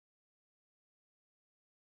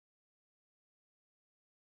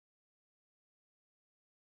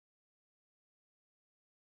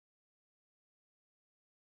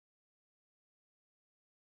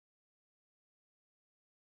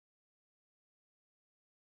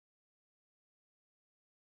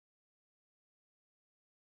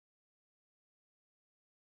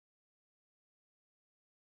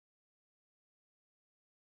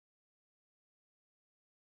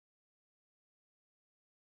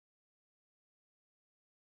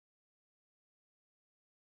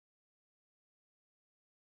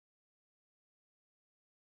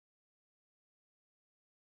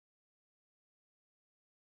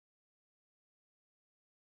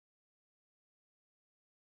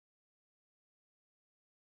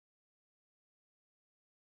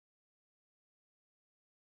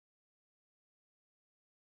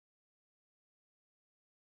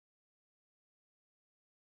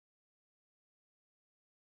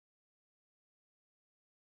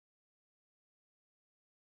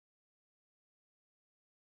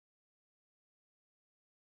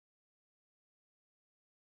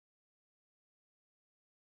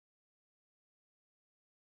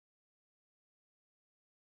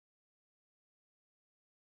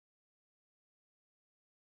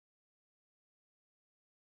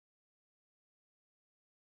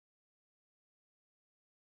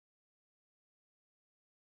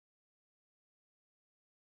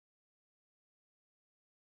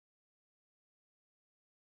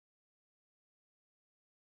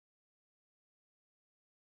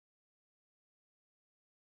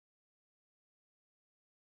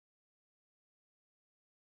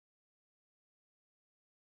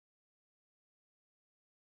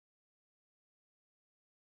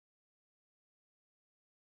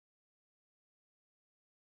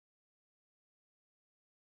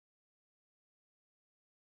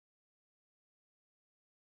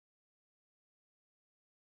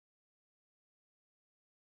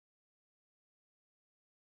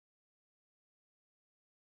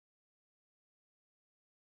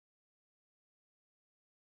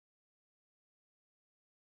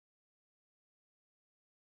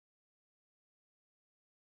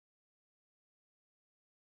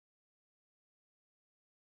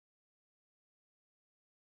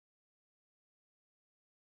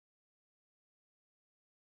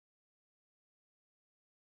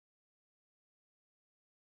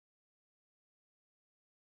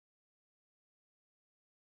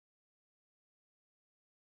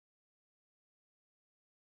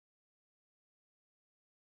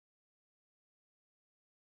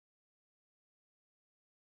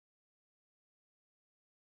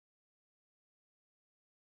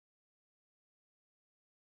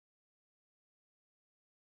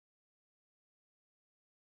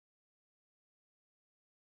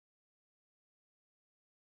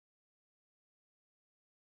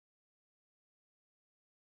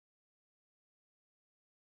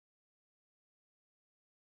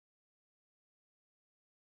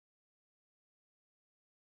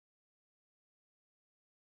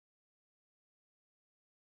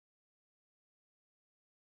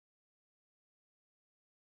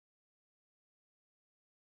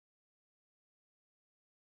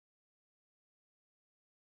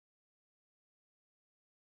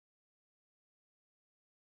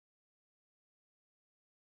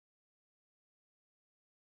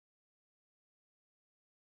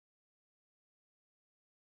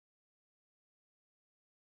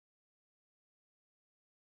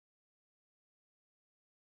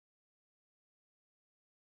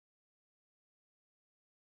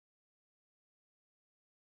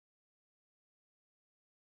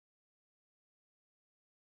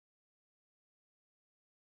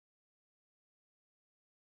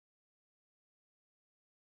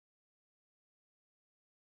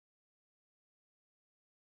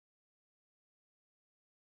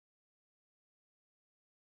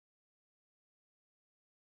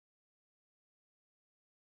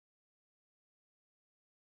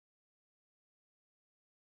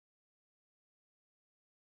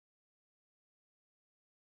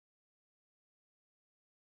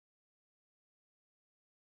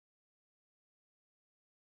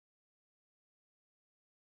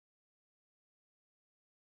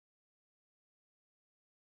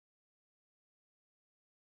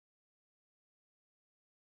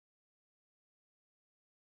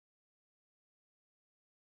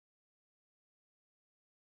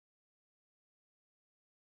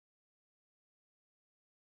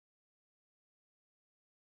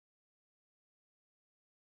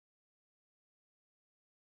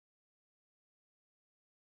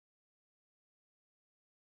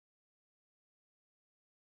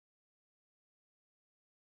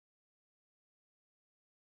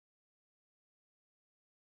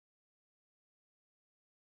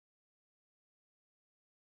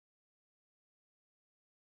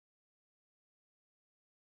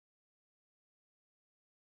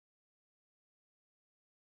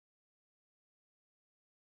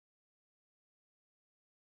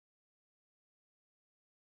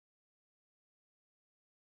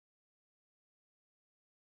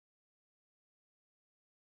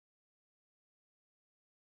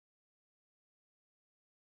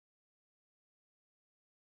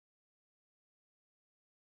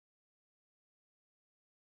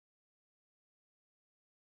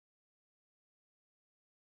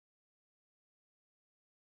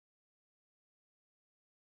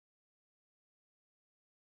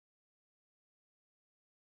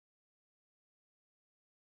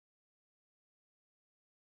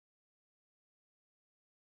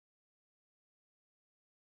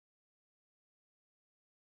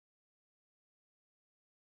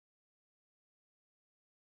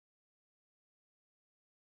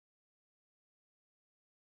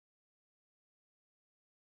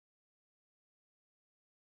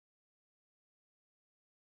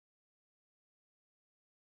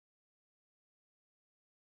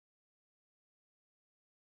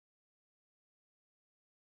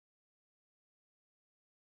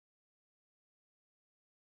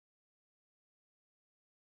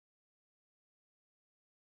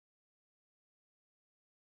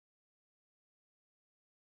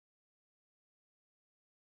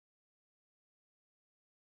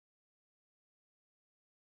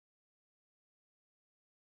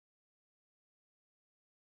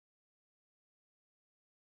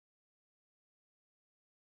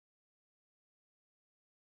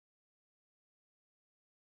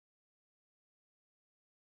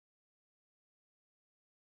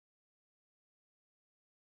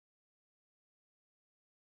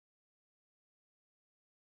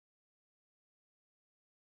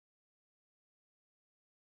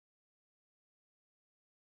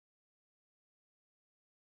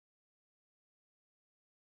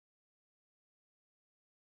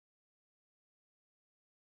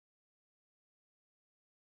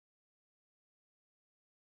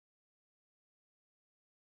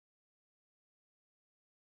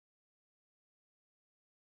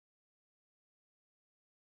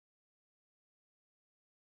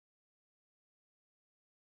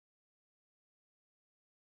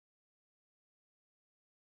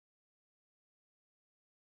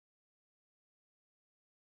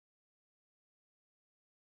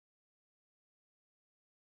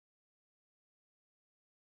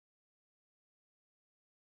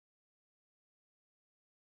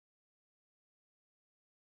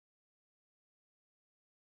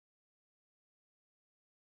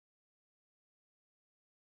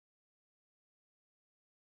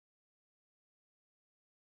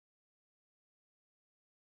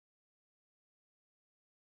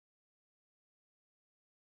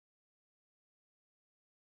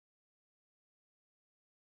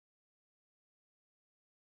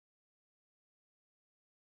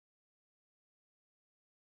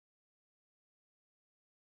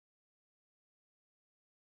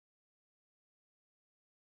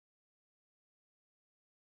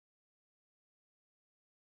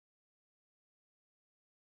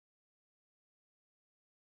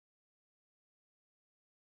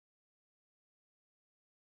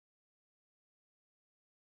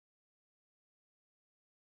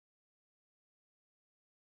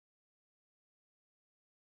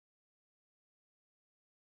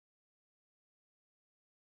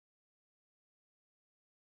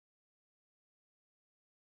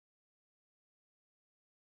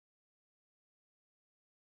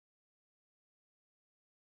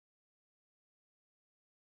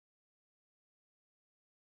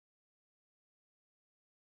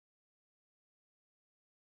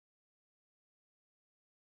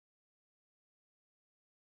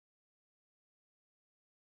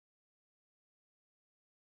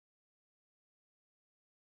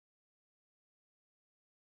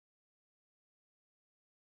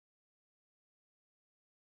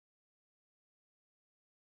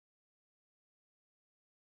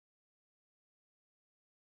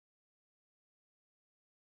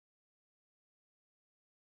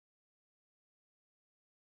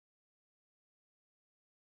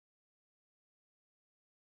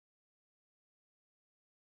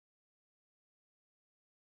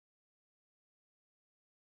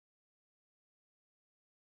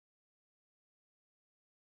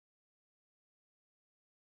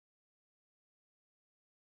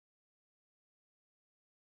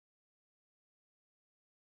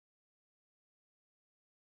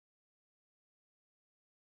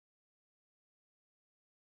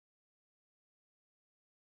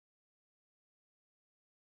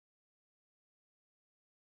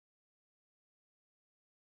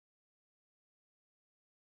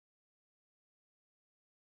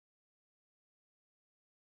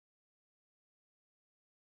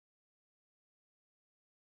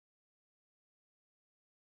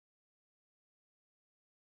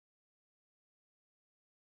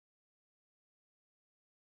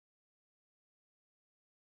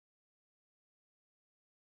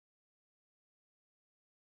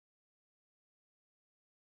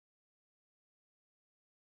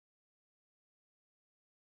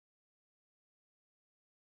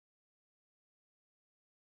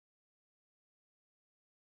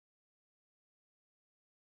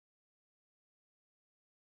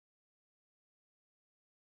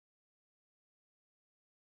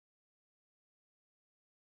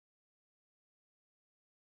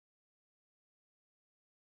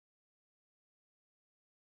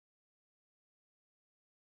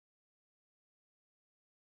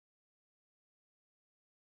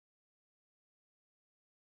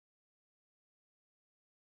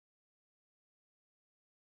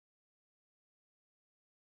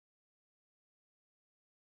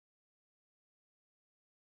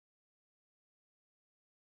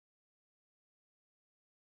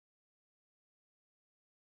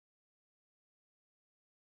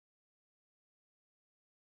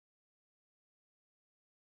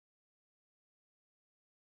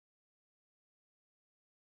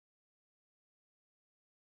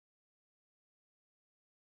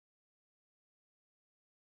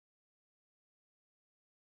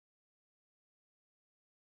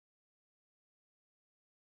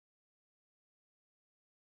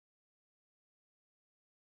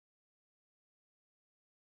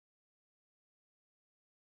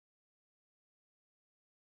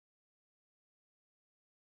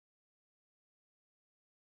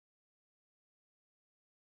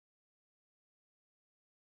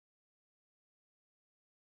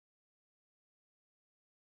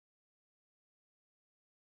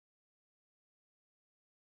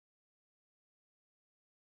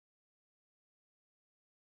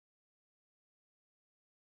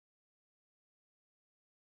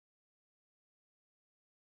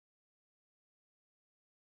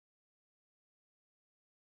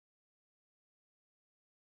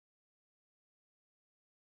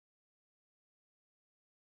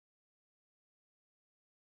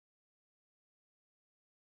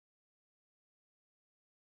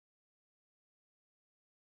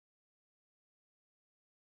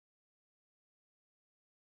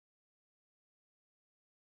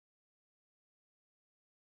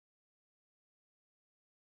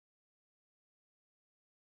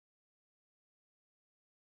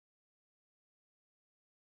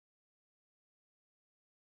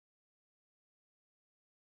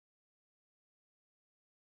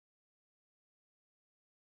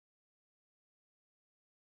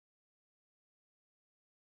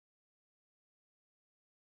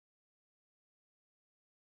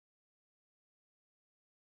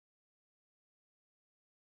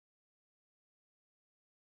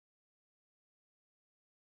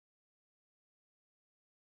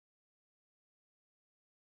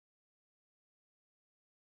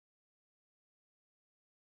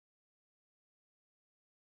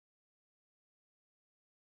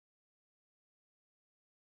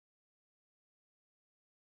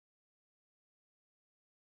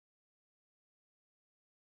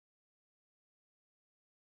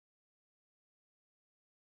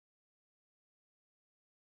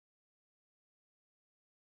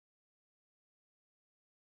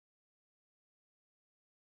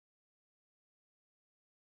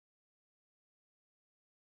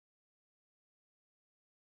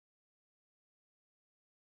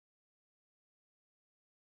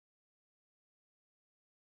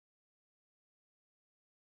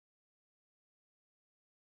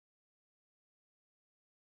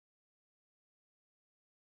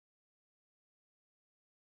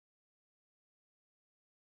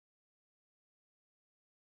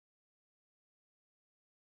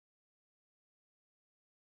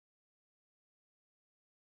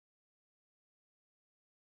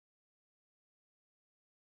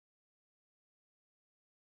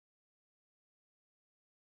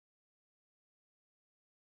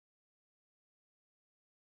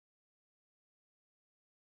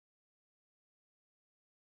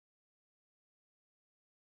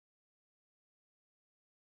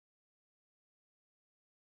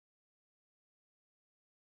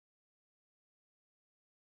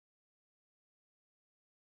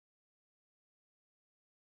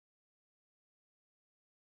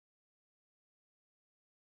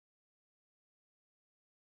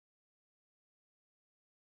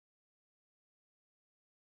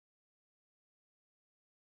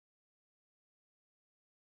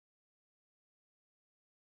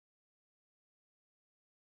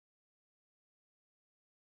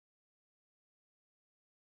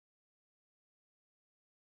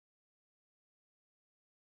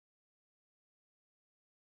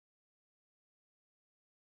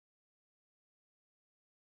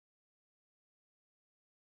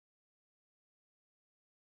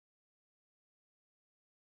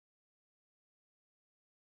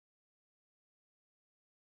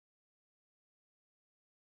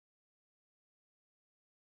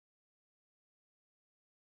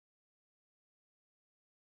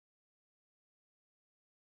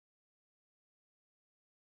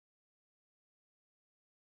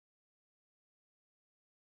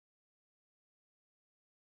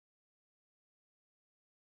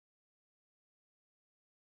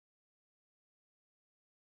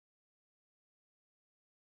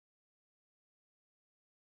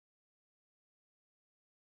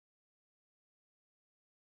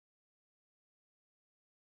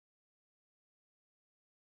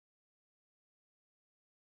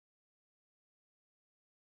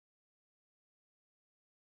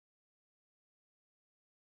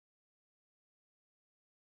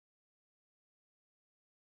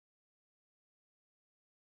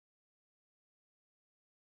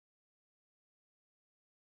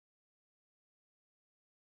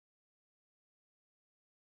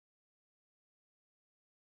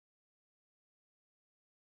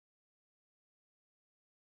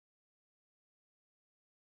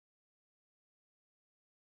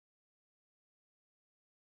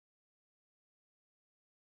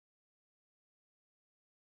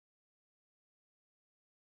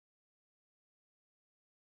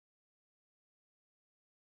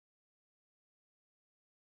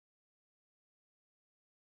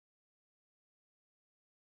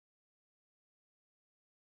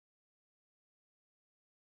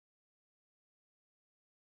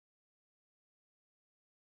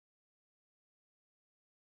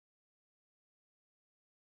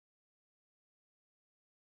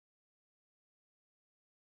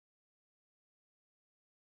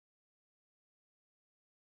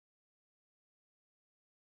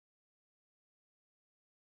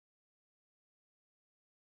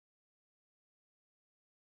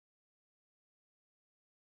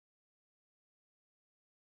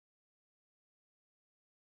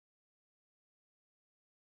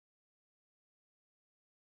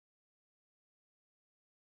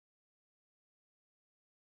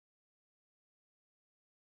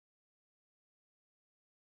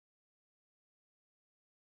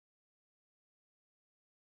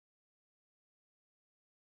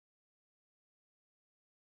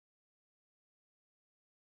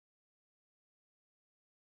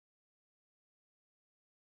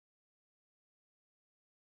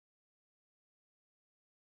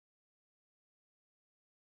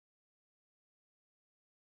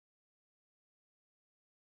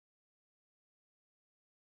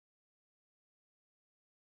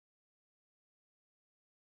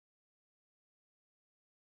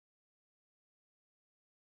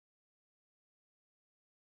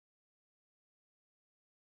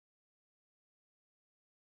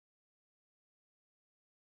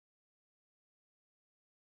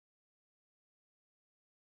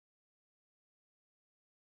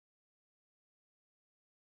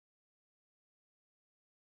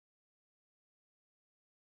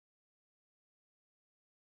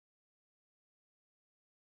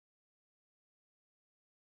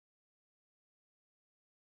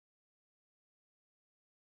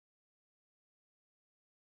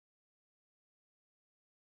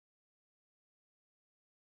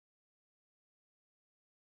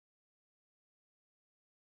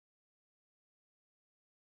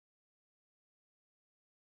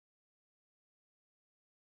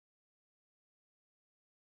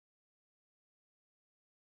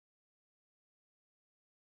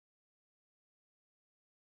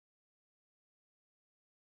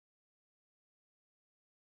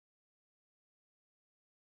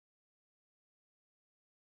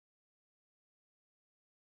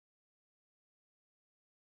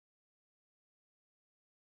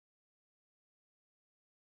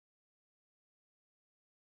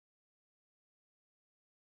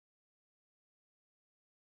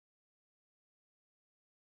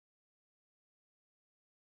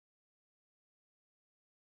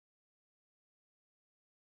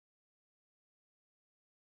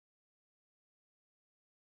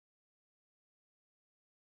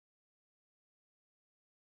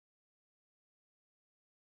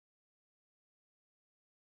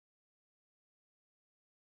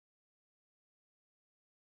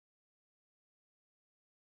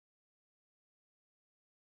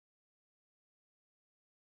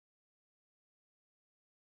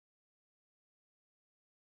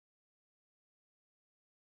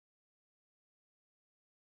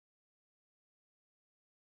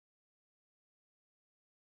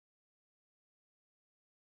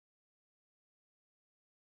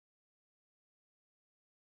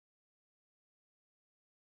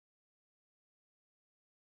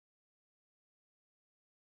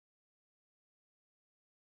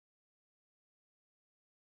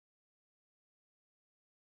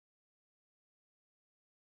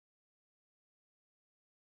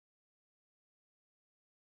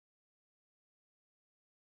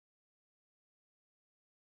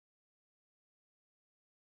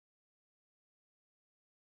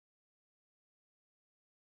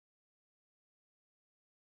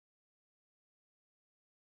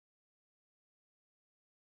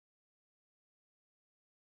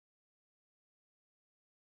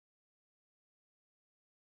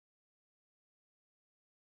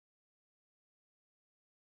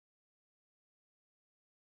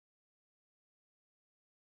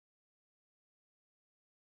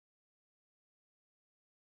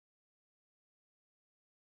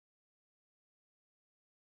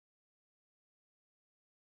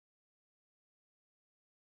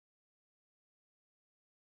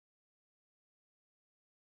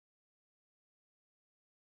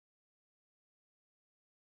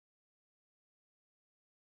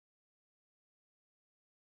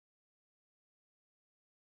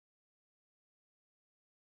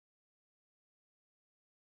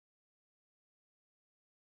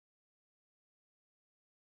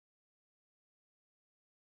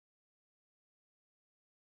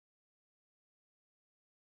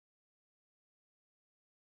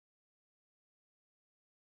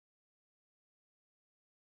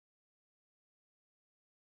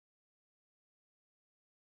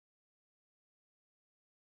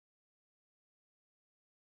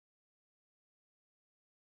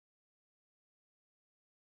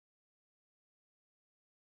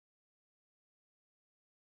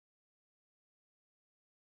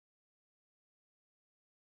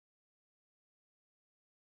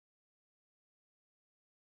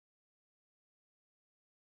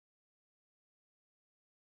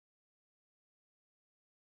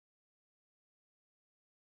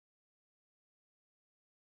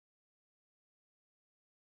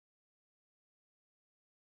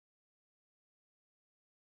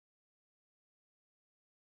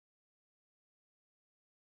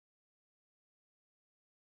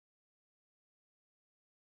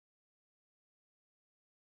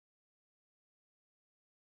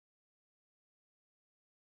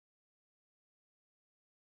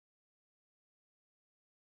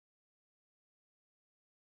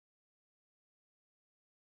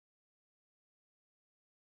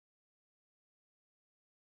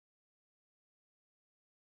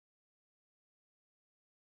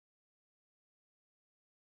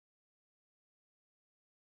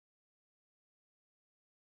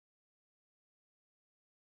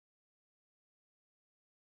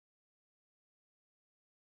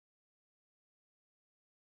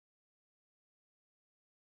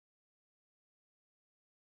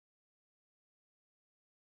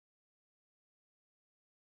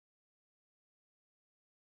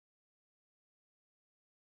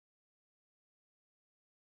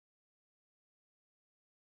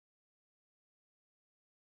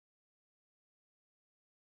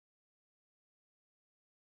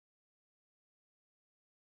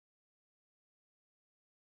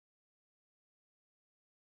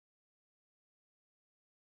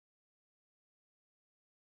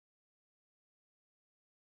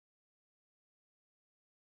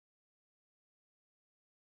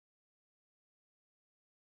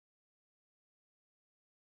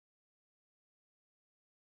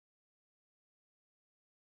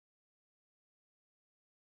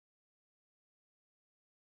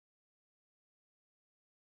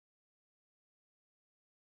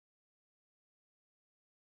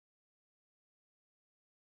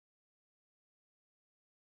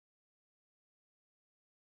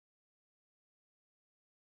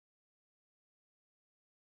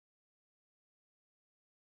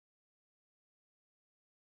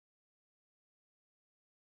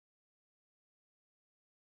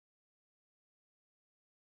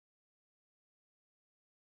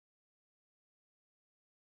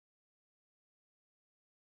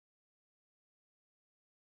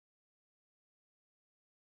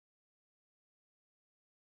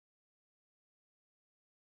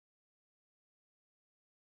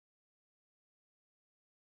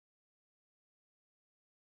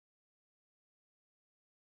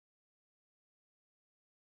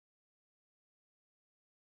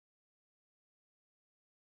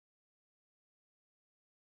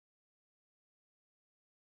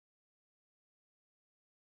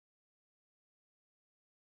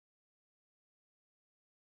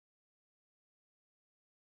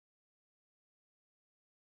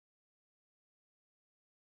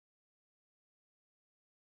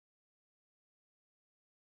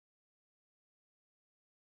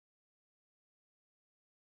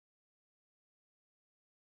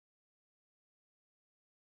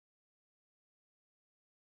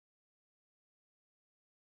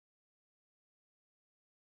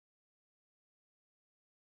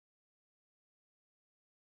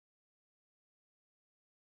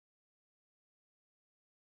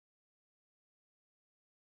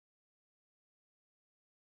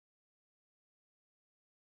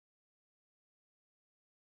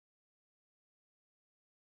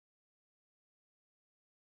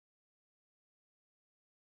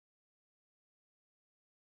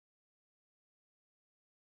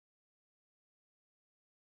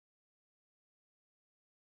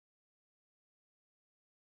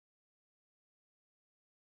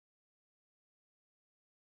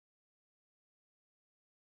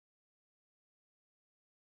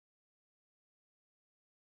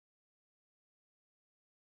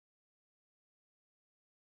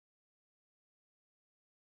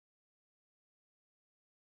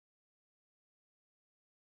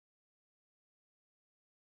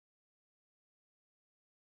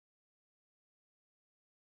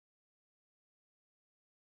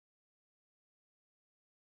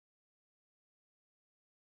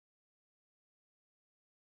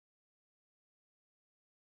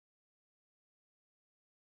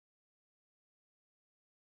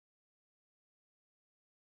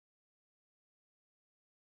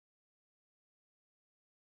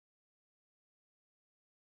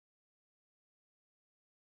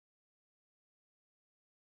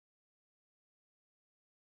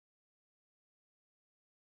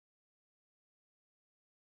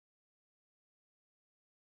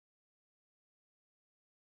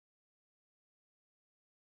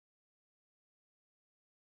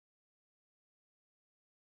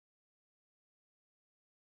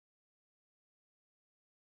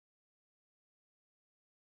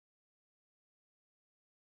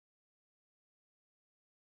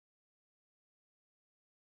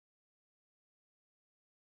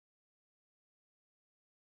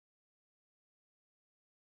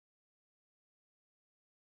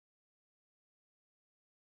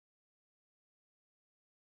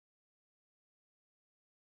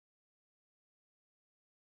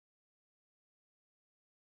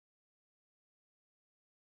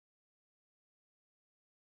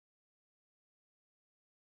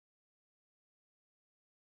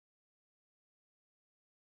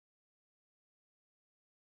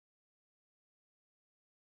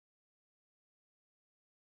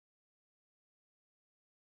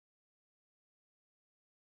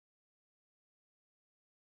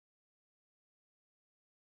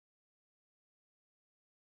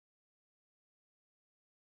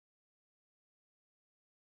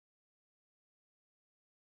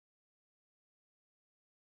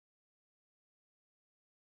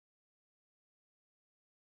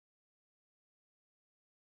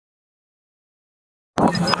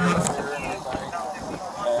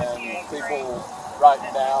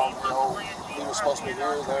 writing down, you know, he was supposed to be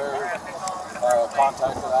here, there,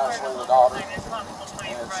 contacted Ashley, the daughter,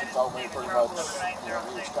 and she told me pretty much, you know,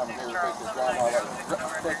 he was coming here to pick his grandmother,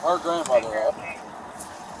 pick her grandmother up.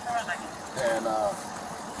 And,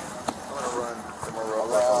 I'm gonna run somewhere real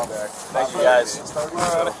quick on the deck. Thank you, guys. You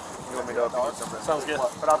want me to help you get something? Sounds good.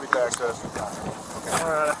 But I'll be back, sis.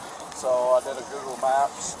 so I did a Google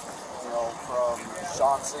Maps, you know, from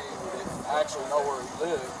Chauncey, who didn't actually know where he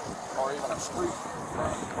lived, or even a street,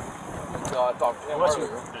 until I talked to him What's your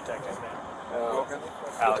earlier. detective's name? Wilkins.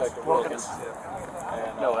 Alex Detective Wilkins.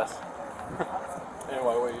 And, No less.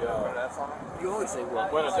 anyway, we You always say well.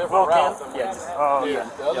 went a different route than we Yes. did Oh, the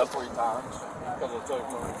yeah. other 3 times, because it took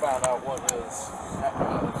when we found out what his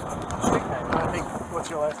street name was. I think, what's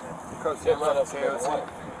your last name? It led us to one.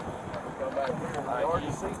 Come back here in the yard,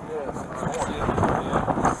 you see? Yes.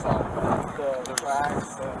 So, the tracks,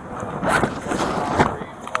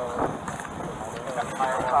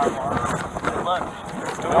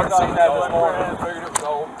 I seen that this morning and figured it was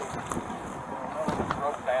old.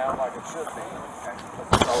 Broke down like it should be.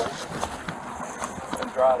 It's old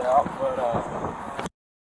and dried out, but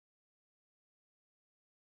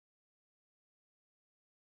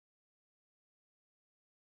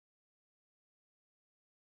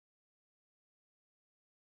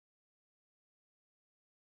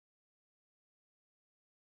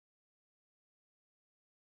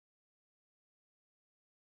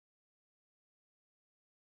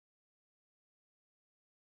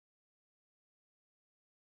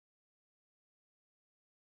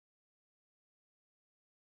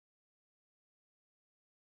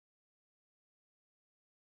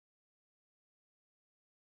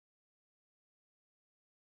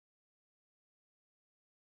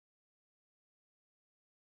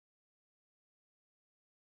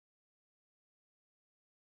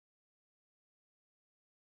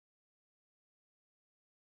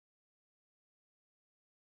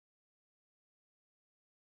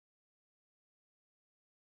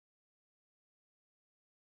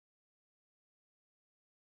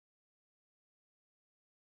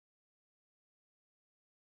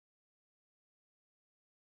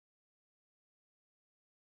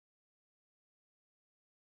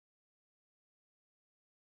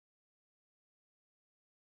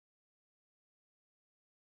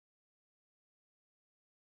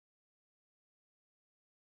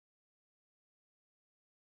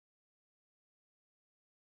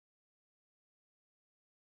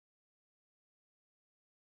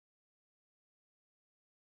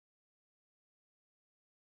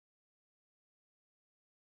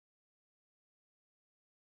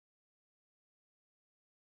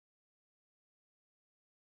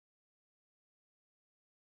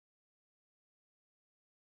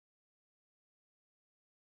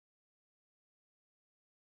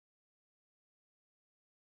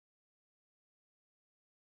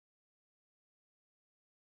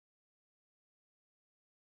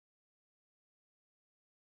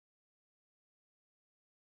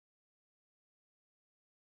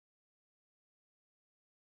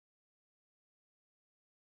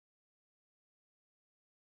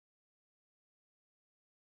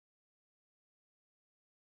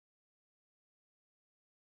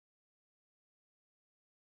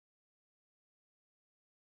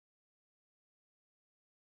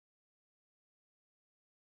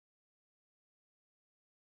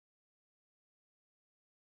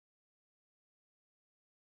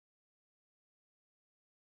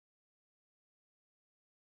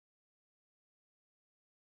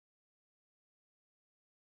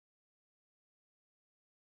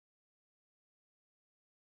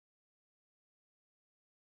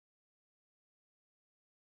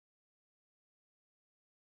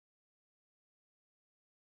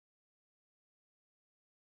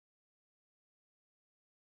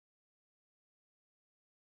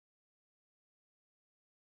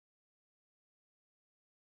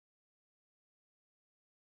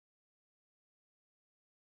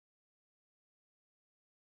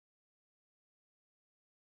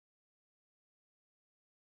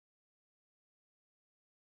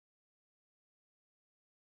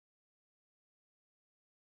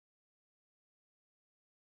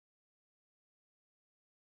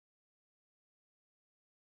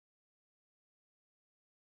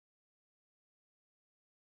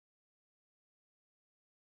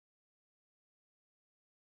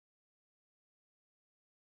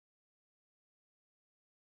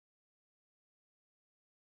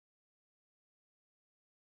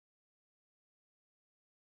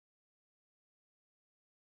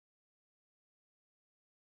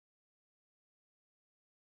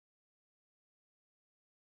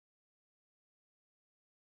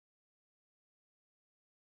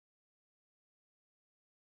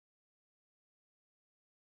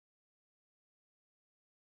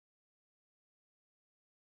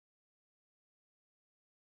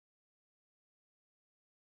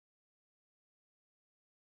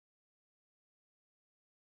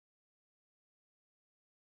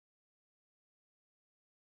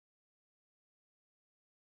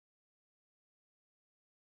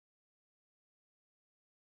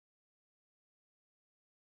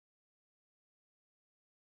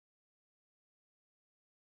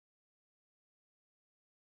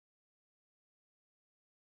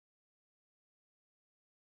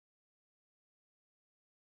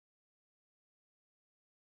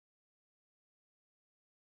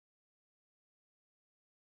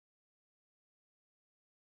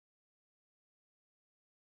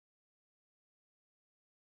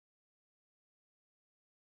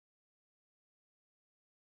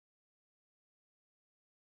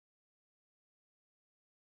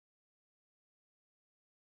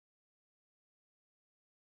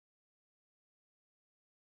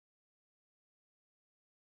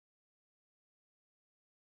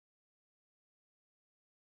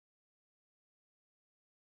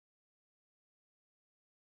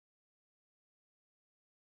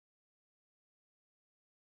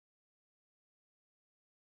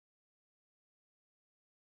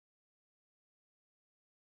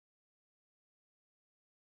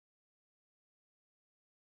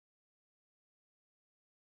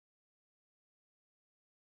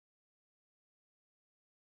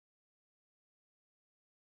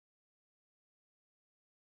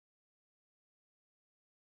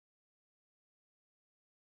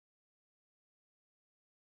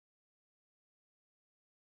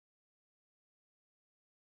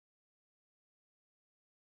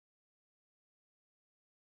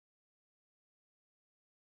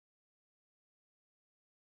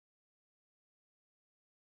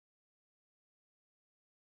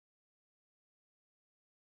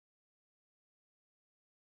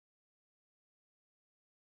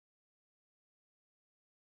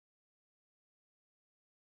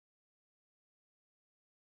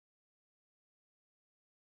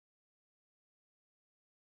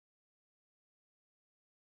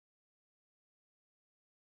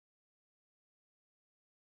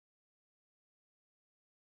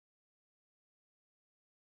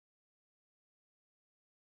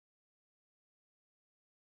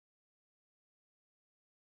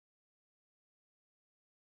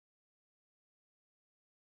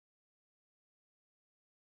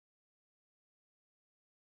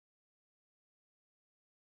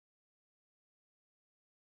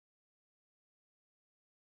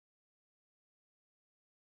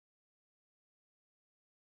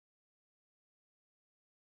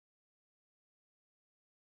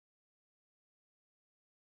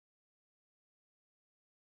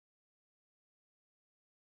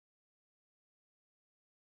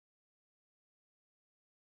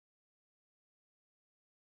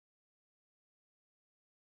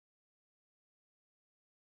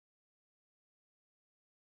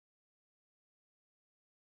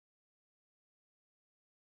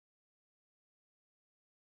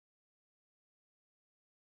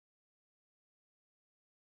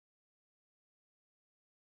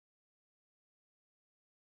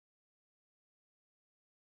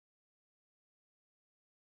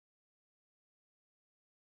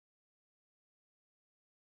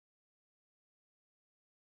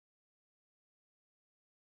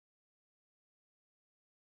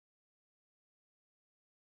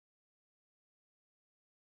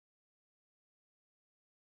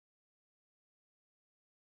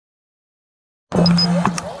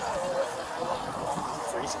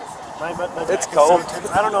It's cold.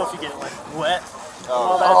 I don't know if you get like wet. Oh,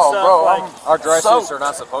 All that stuff. Our dry soaked. suits are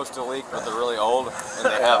not supposed to leak, but they're really old, and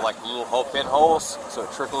they have like little pinholes, so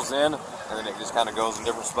it trickles in, and then it just kind of goes in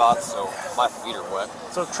different spots. So my feet are wet.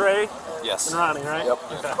 So Trey Yes. and Ronnie, right? Yep.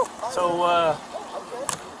 Okay. So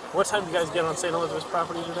what time did you guys get on St. Elizabeth's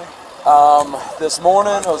property today? This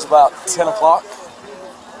morning it was about 10 o'clock.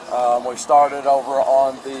 We started over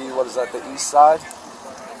on the, what is that, the east side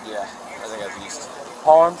Yeah, I think that's east.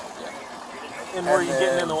 pond. And were you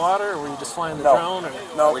getting in the water, or were you just flying the drone? Or?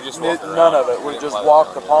 No, We just walked none around. of it. We We didn't just fly the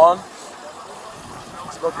walked the drone,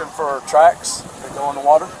 pond, looking for tracks that go in the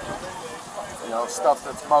water. You know, stuff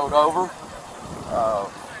that's mowed over.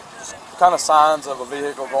 Just kind of signs of a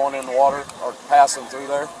vehicle going in the water or passing through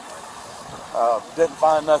there. Didn't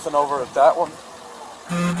find nothing over at that one.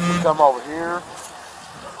 We come over here,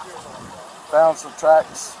 found some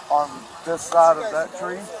tracks on this side of that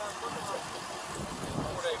tree,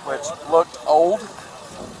 which looked old.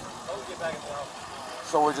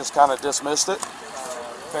 So we just kind of dismissed it,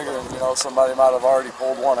 figuring, you know, somebody might have already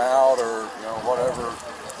pulled one out or, you know, whatever,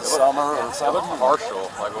 summer or It something. looked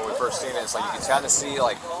partial, like when we first seen it. It's like you can kind of see,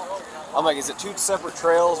 like, I'm like, is it two separate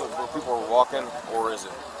trails where people were walking, or is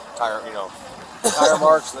it tire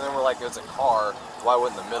marks? And then we're like, it's a car. Why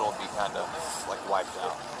wouldn't the middle be kind of like wiped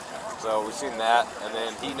out? So we've seen that, and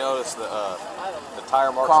then he noticed the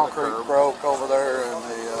tire marks on the Concrete curb. broke over there and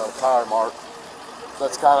the tire mark.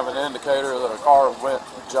 That's kind of an indicator that a car went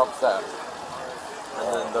and jumped that.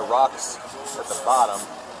 And then the rocks at the bottom,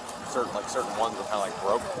 certain ones were kind of like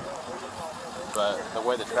broke. But the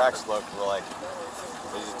way the tracks looked were like,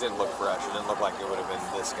 they just didn't look fresh. It didn't look like it would have been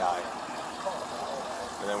this guy.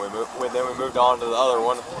 And then we moved on to the other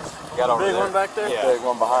one. Got over Big there. one back there? Yeah. Big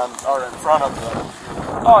one behind or in front of the.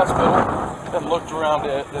 Oh, that's good. Then looked around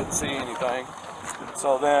it, didn't see anything.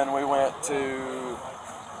 So then we went to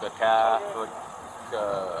The Catholic.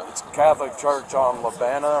 it's Catholic Church on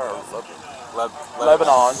Lebanon or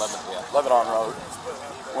Lebanon. Yeah. Lebanon Road.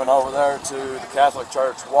 Went over there to the Catholic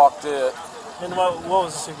Church, walked it. And what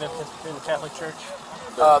was the significance in the Catholic Church?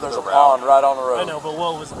 There's a pond right on the road. I know, but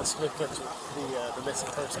what was the significance of the missing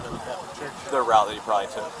person in the Catholic Church? The route that you probably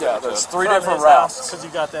took. Yeah, there's three From different his house, routes. because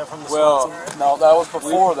you got that from the Well, Swansea. no, that was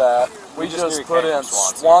before that. We just knew just it put came in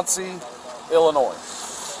from Swansea, Illinois.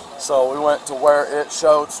 So we went to where it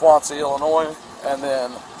showed Swansea, Illinois, and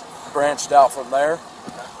then branched out from there.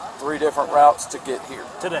 Three different routes to get here.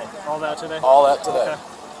 Today, all that today? All that today.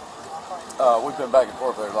 Okay. We've been back and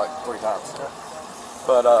forth there like 3 times.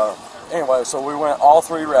 But anyway, so we went all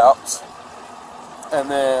 3 routes. And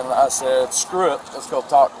then I said, screw it, let's go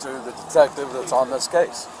talk to the detective that's on this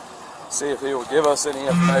case. See if he will give us any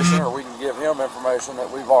information, or we can give him information that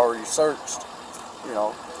we've already searched, you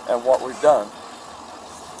know, and what we've done.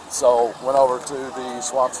 So went over to the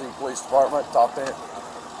Swansea Police Department, talked to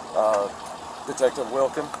Detective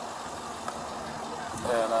Wilkin,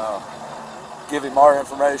 and give him our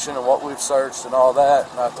information and what we've searched and all that.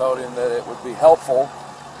 And I told him that it would be helpful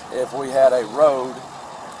if we had a road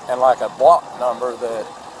and like a block number that,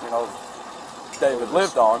 you know, David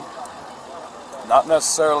lived on, not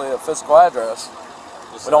necessarily a physical address.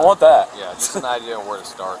 We don't want that. Yeah, just an idea of where to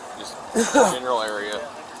start. Just a general area.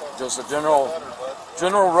 Just a general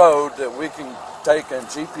road that we can take in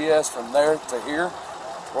GPS from there to here,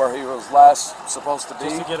 where he was last supposed to be.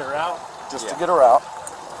 Just to get her out? Just to get her out.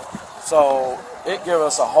 So it gave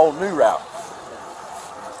us a whole new route.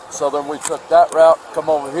 So then we took that route, come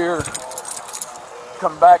over here,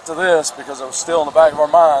 come back to this, because it was still in the back of our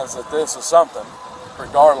minds that this is something,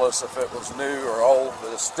 regardless if it was new or old,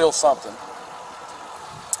 but it's still something.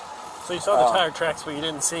 So you saw the tire tracks, but you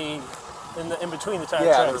didn't see in between the tire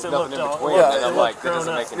Yeah, tracks. there was nothing in between. Yeah, And I'm it like, looked that doesn't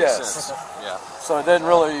grown make up. any Yes. sense. Yeah. So it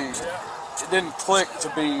didn't click to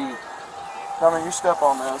be, I mean, you step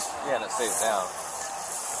on this. Yeah, and it stays down.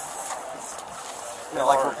 Yeah,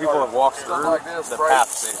 like when people have walked through, like this, the right? path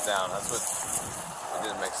stays down. That's what, it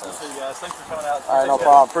didn't make sense. Hey guys, thanks for coming out. All right, no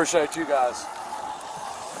problem. Appreciate you guys.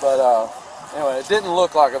 But anyway, it didn't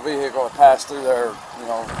look like a vehicle had passed through there, you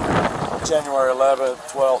know, January 11th,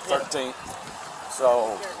 12th, 13th.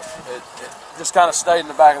 So it just kind of stayed in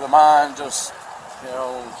the back of the mind, just, you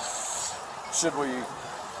know, should we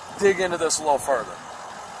dig into this a little further?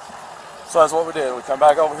 So that's what we did. We come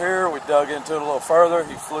back over here, we dug into it a little further.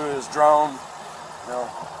 He flew his drone, you know,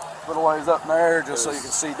 a little ways up in there just so you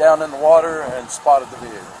can see down in the water, and spotted the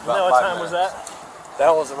vehicle. You know what time was that?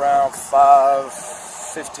 That was around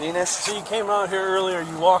 5:15-ish. So you came out here earlier,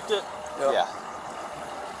 you walked it, Yep. Yeah.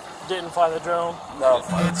 didn't fly the drone? No.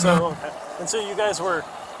 So, okay. And so you guys were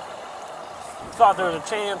thought there was a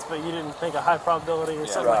chance, but you didn't think a high probability or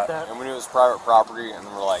something like that. And we knew it was private property, and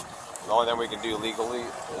we're like, the only thing we can do legally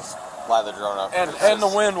is fly the drone up. And the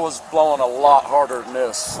wind was blowing a lot harder than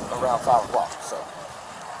this around 5 o'clock, so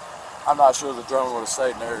I'm not sure the drone would have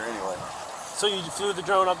stayed in there anyway. So you flew the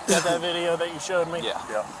drone up at that video that you showed me? Yeah.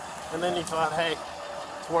 Yeah. And then you thought, hey,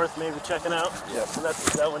 it's worth maybe checking out? Yeah. And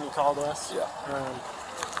is that when you called us? Yeah.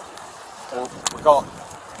 We called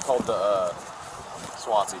the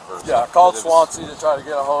Swansea first. Yeah, I called Swansea to try to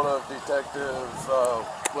get a hold of Detective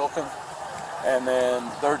Wilkin, and then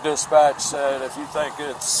their dispatch said if you think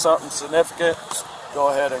it's something significant, go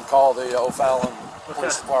ahead and call the O'Fallon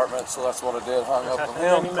Police Department. So that's what I did. Hung up on And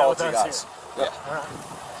then him, you met called with you us guys. here. Yeah. All right.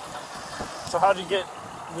 So how did you get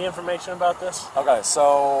the information about this? Okay,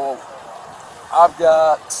 so I've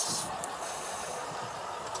got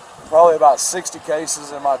probably about 60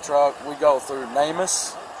 cases in my truck. We go through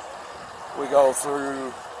NamUs, we go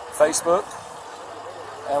through Facebook,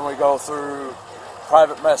 and we go through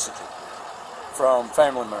private messaging from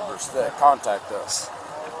family members that contact us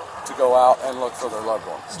to go out and look for their loved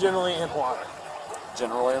ones. Generally in water.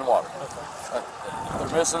 Generally in water. If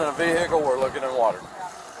they're missing in a vehicle, we're looking in water.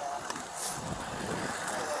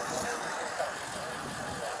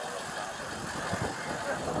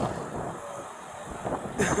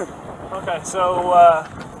 Okay, so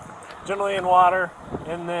generally in water,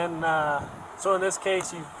 and then, so in this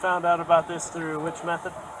case you found out about this through which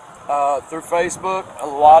method? Through Facebook. A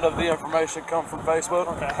lot of the information comes from Facebook.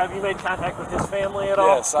 Okay, have you made contact with his family at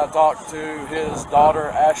all? Yes, I talked to his daughter,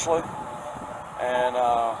 Ashley, and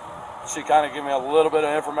she kind of gave me a little bit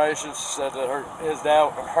of information. She said that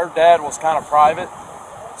her dad was kind of private,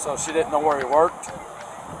 so she didn't know where he worked.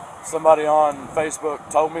 Somebody on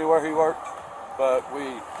Facebook told me where he worked, but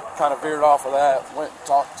we kind of veered off of that, went and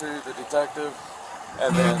talked to the detective,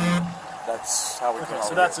 and then that's how we came over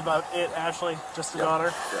so that's about it, Ashley? Just the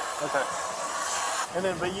daughter? Yeah. Okay. And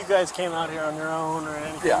then, but you guys came out here on your own or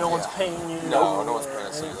anything? Yeah. No one's paying you? No one's or paying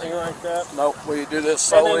us anything anything. like that? Nope, we do this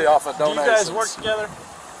solely off of donations. Do you guys work together?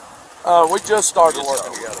 We just started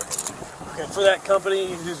working together. Okay, for that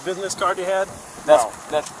company whose business card you had?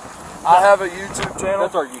 I have a YouTube channel.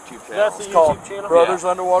 That's our YouTube channel. That's the It's called YouTube channel? Brothers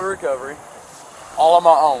Underwater Recovery. All on my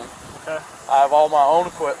own. Okay. I have all my own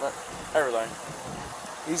equipment, everything.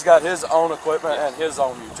 He's got his own equipment and his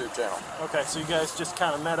own YouTube channel. Okay, so you guys just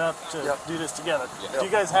kind of met up to do this together. Yeah. Do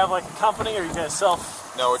you guys have like a company or you guys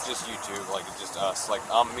self? No, it's just YouTube. Like, it's just us. Like,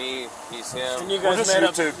 I'm me, he's him. And you We're guys just met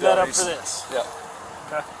up YouTube for dummies. this? Yeah.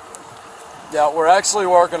 Okay. Yeah, we're actually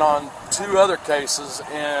working on 2 other cases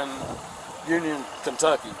in Union,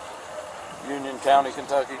 Kentucky. Union County,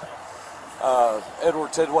 Kentucky.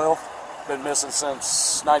 Edward Tidwell, been missing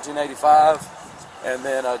since 1985. And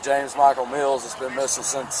then James Michael Mills has been missing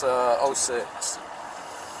since 06.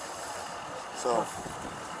 So,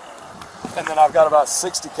 and then I've got about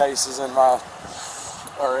 60 cases in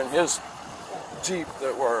his Jeep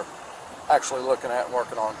that we're actually looking at and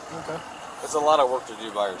working on. Okay. It's a lot of work to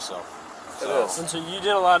do by yourself. It is. And so you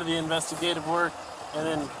did a lot of the investigative work, and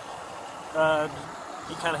then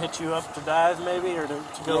he kind of hit you up to dive maybe, or to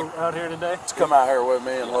go out here today? To come out here with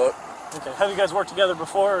me and look. Okay. Have you guys worked together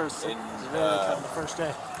before, or is it In, really kind of the first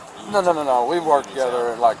day? No. We worked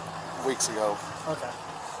together like weeks ago. Okay.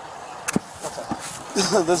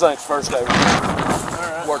 This ain't the first day we All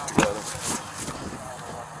right. worked together.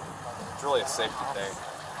 It's really a safety thing.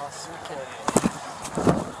 Okay.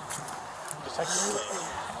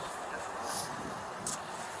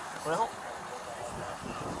 Well,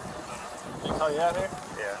 did they call you out here?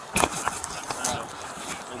 Yeah.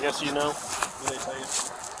 I guess you know. Did they tell you?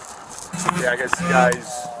 Yeah, I guess the guys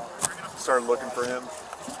started looking for him.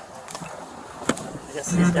 I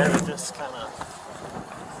guess these guys are just kind of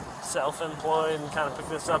self-employed and kind of pick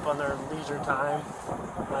this up on their leisure time.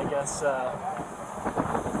 And I guess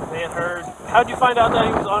they had heard. How'd you find out that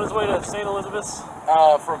he was on his way to St. Elizabeth's?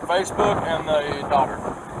 From Facebook and the daughter.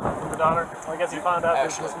 From the daughter? Well, I guess you found out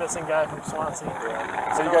there's this missing guy from Swansea.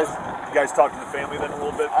 Yeah. So you guys talked to the family then a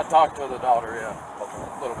little bit? I talked to the daughter, yeah, a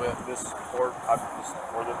little bit. This before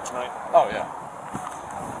tonight? Oh yeah.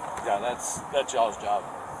 Yeah, that's y'all's job.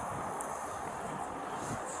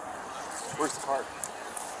 Where's the cart?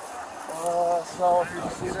 So if you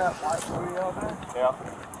see that white buoy out there, Yeah.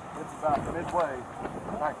 it's about midway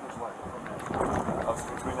back this way. I was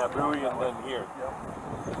between that buoy and then here. Yep.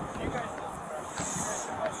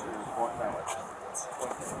 Point that way.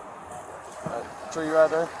 Tree right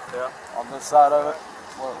there? Yeah. On this side of it?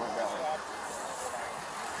 Well, it went that way.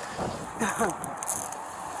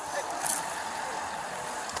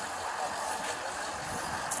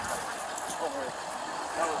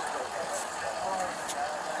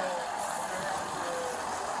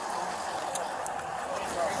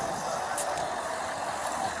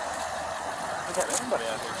 We got everybody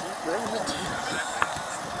out here, too.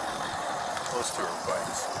 Those two are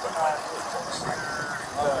bikes.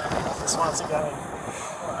 The Swansea guy.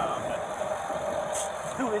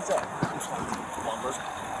 Who is that? Blomberg.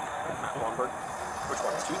 Blomberg. Which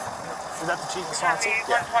one? Chief? Is that the chief of Swansea?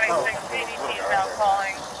 Yeah. 126 ADT is now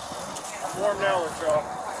calling. Warm now, Joe.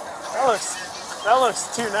 That looks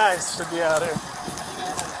too nice to be out here.